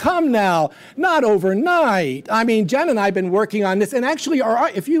 come now. Not overnight. I mean, Jen and I have been working on this, and actually,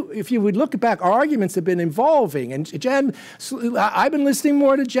 if you would look back, our arguments have been evolving. And Jen, I've been listening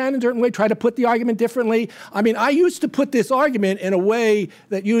more to Jen in a certain way, try to put the argument differently. I mean, I used to put this argument in a way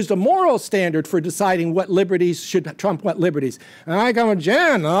that used a moral standard for deciding what liberties should trump what liberties. And I go,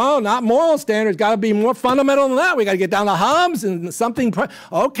 Jen, no, not moral standards. Got to be more fundamental than that. We got to get down to Hobbes and something.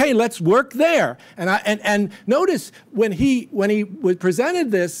 Okay, let's work there. And notice when he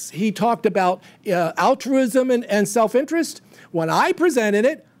presented this, he talked about altruism and self-interest. When I presented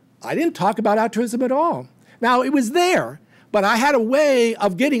it, I didn't talk about altruism at all. Now, it was there. But I had a way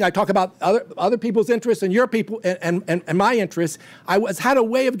of getting, I talk about other people's interests and your people and my interests. I had a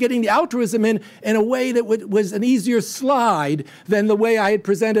way of getting the altruism in a way that was an easier slide than the way I had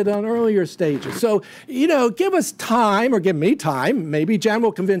presented on earlier stages. So, give us time, or give me time. Maybe Jan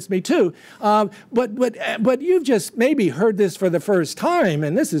will convince me too. But you've just maybe heard this for the first time,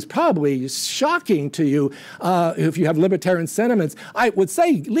 and this is probably shocking to you if you have libertarian sentiments. I would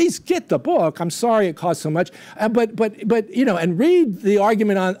say at least get the book. I'm sorry it costs so much, and read the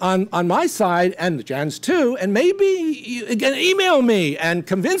argument on my side and Jan's too, and maybe again email me and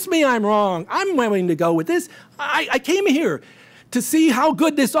convince me I'm wrong. I'm willing to go with this. I came here to see how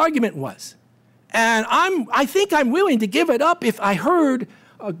good this argument was, and I think I'm willing to give it up if I heard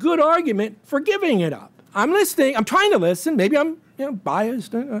a good argument for giving it up. I'm listening. I'm trying to listen. Maybe I'm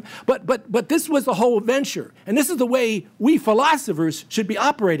biased, but this was the whole venture, and this is the way we philosophers should be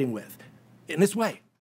operating in this way.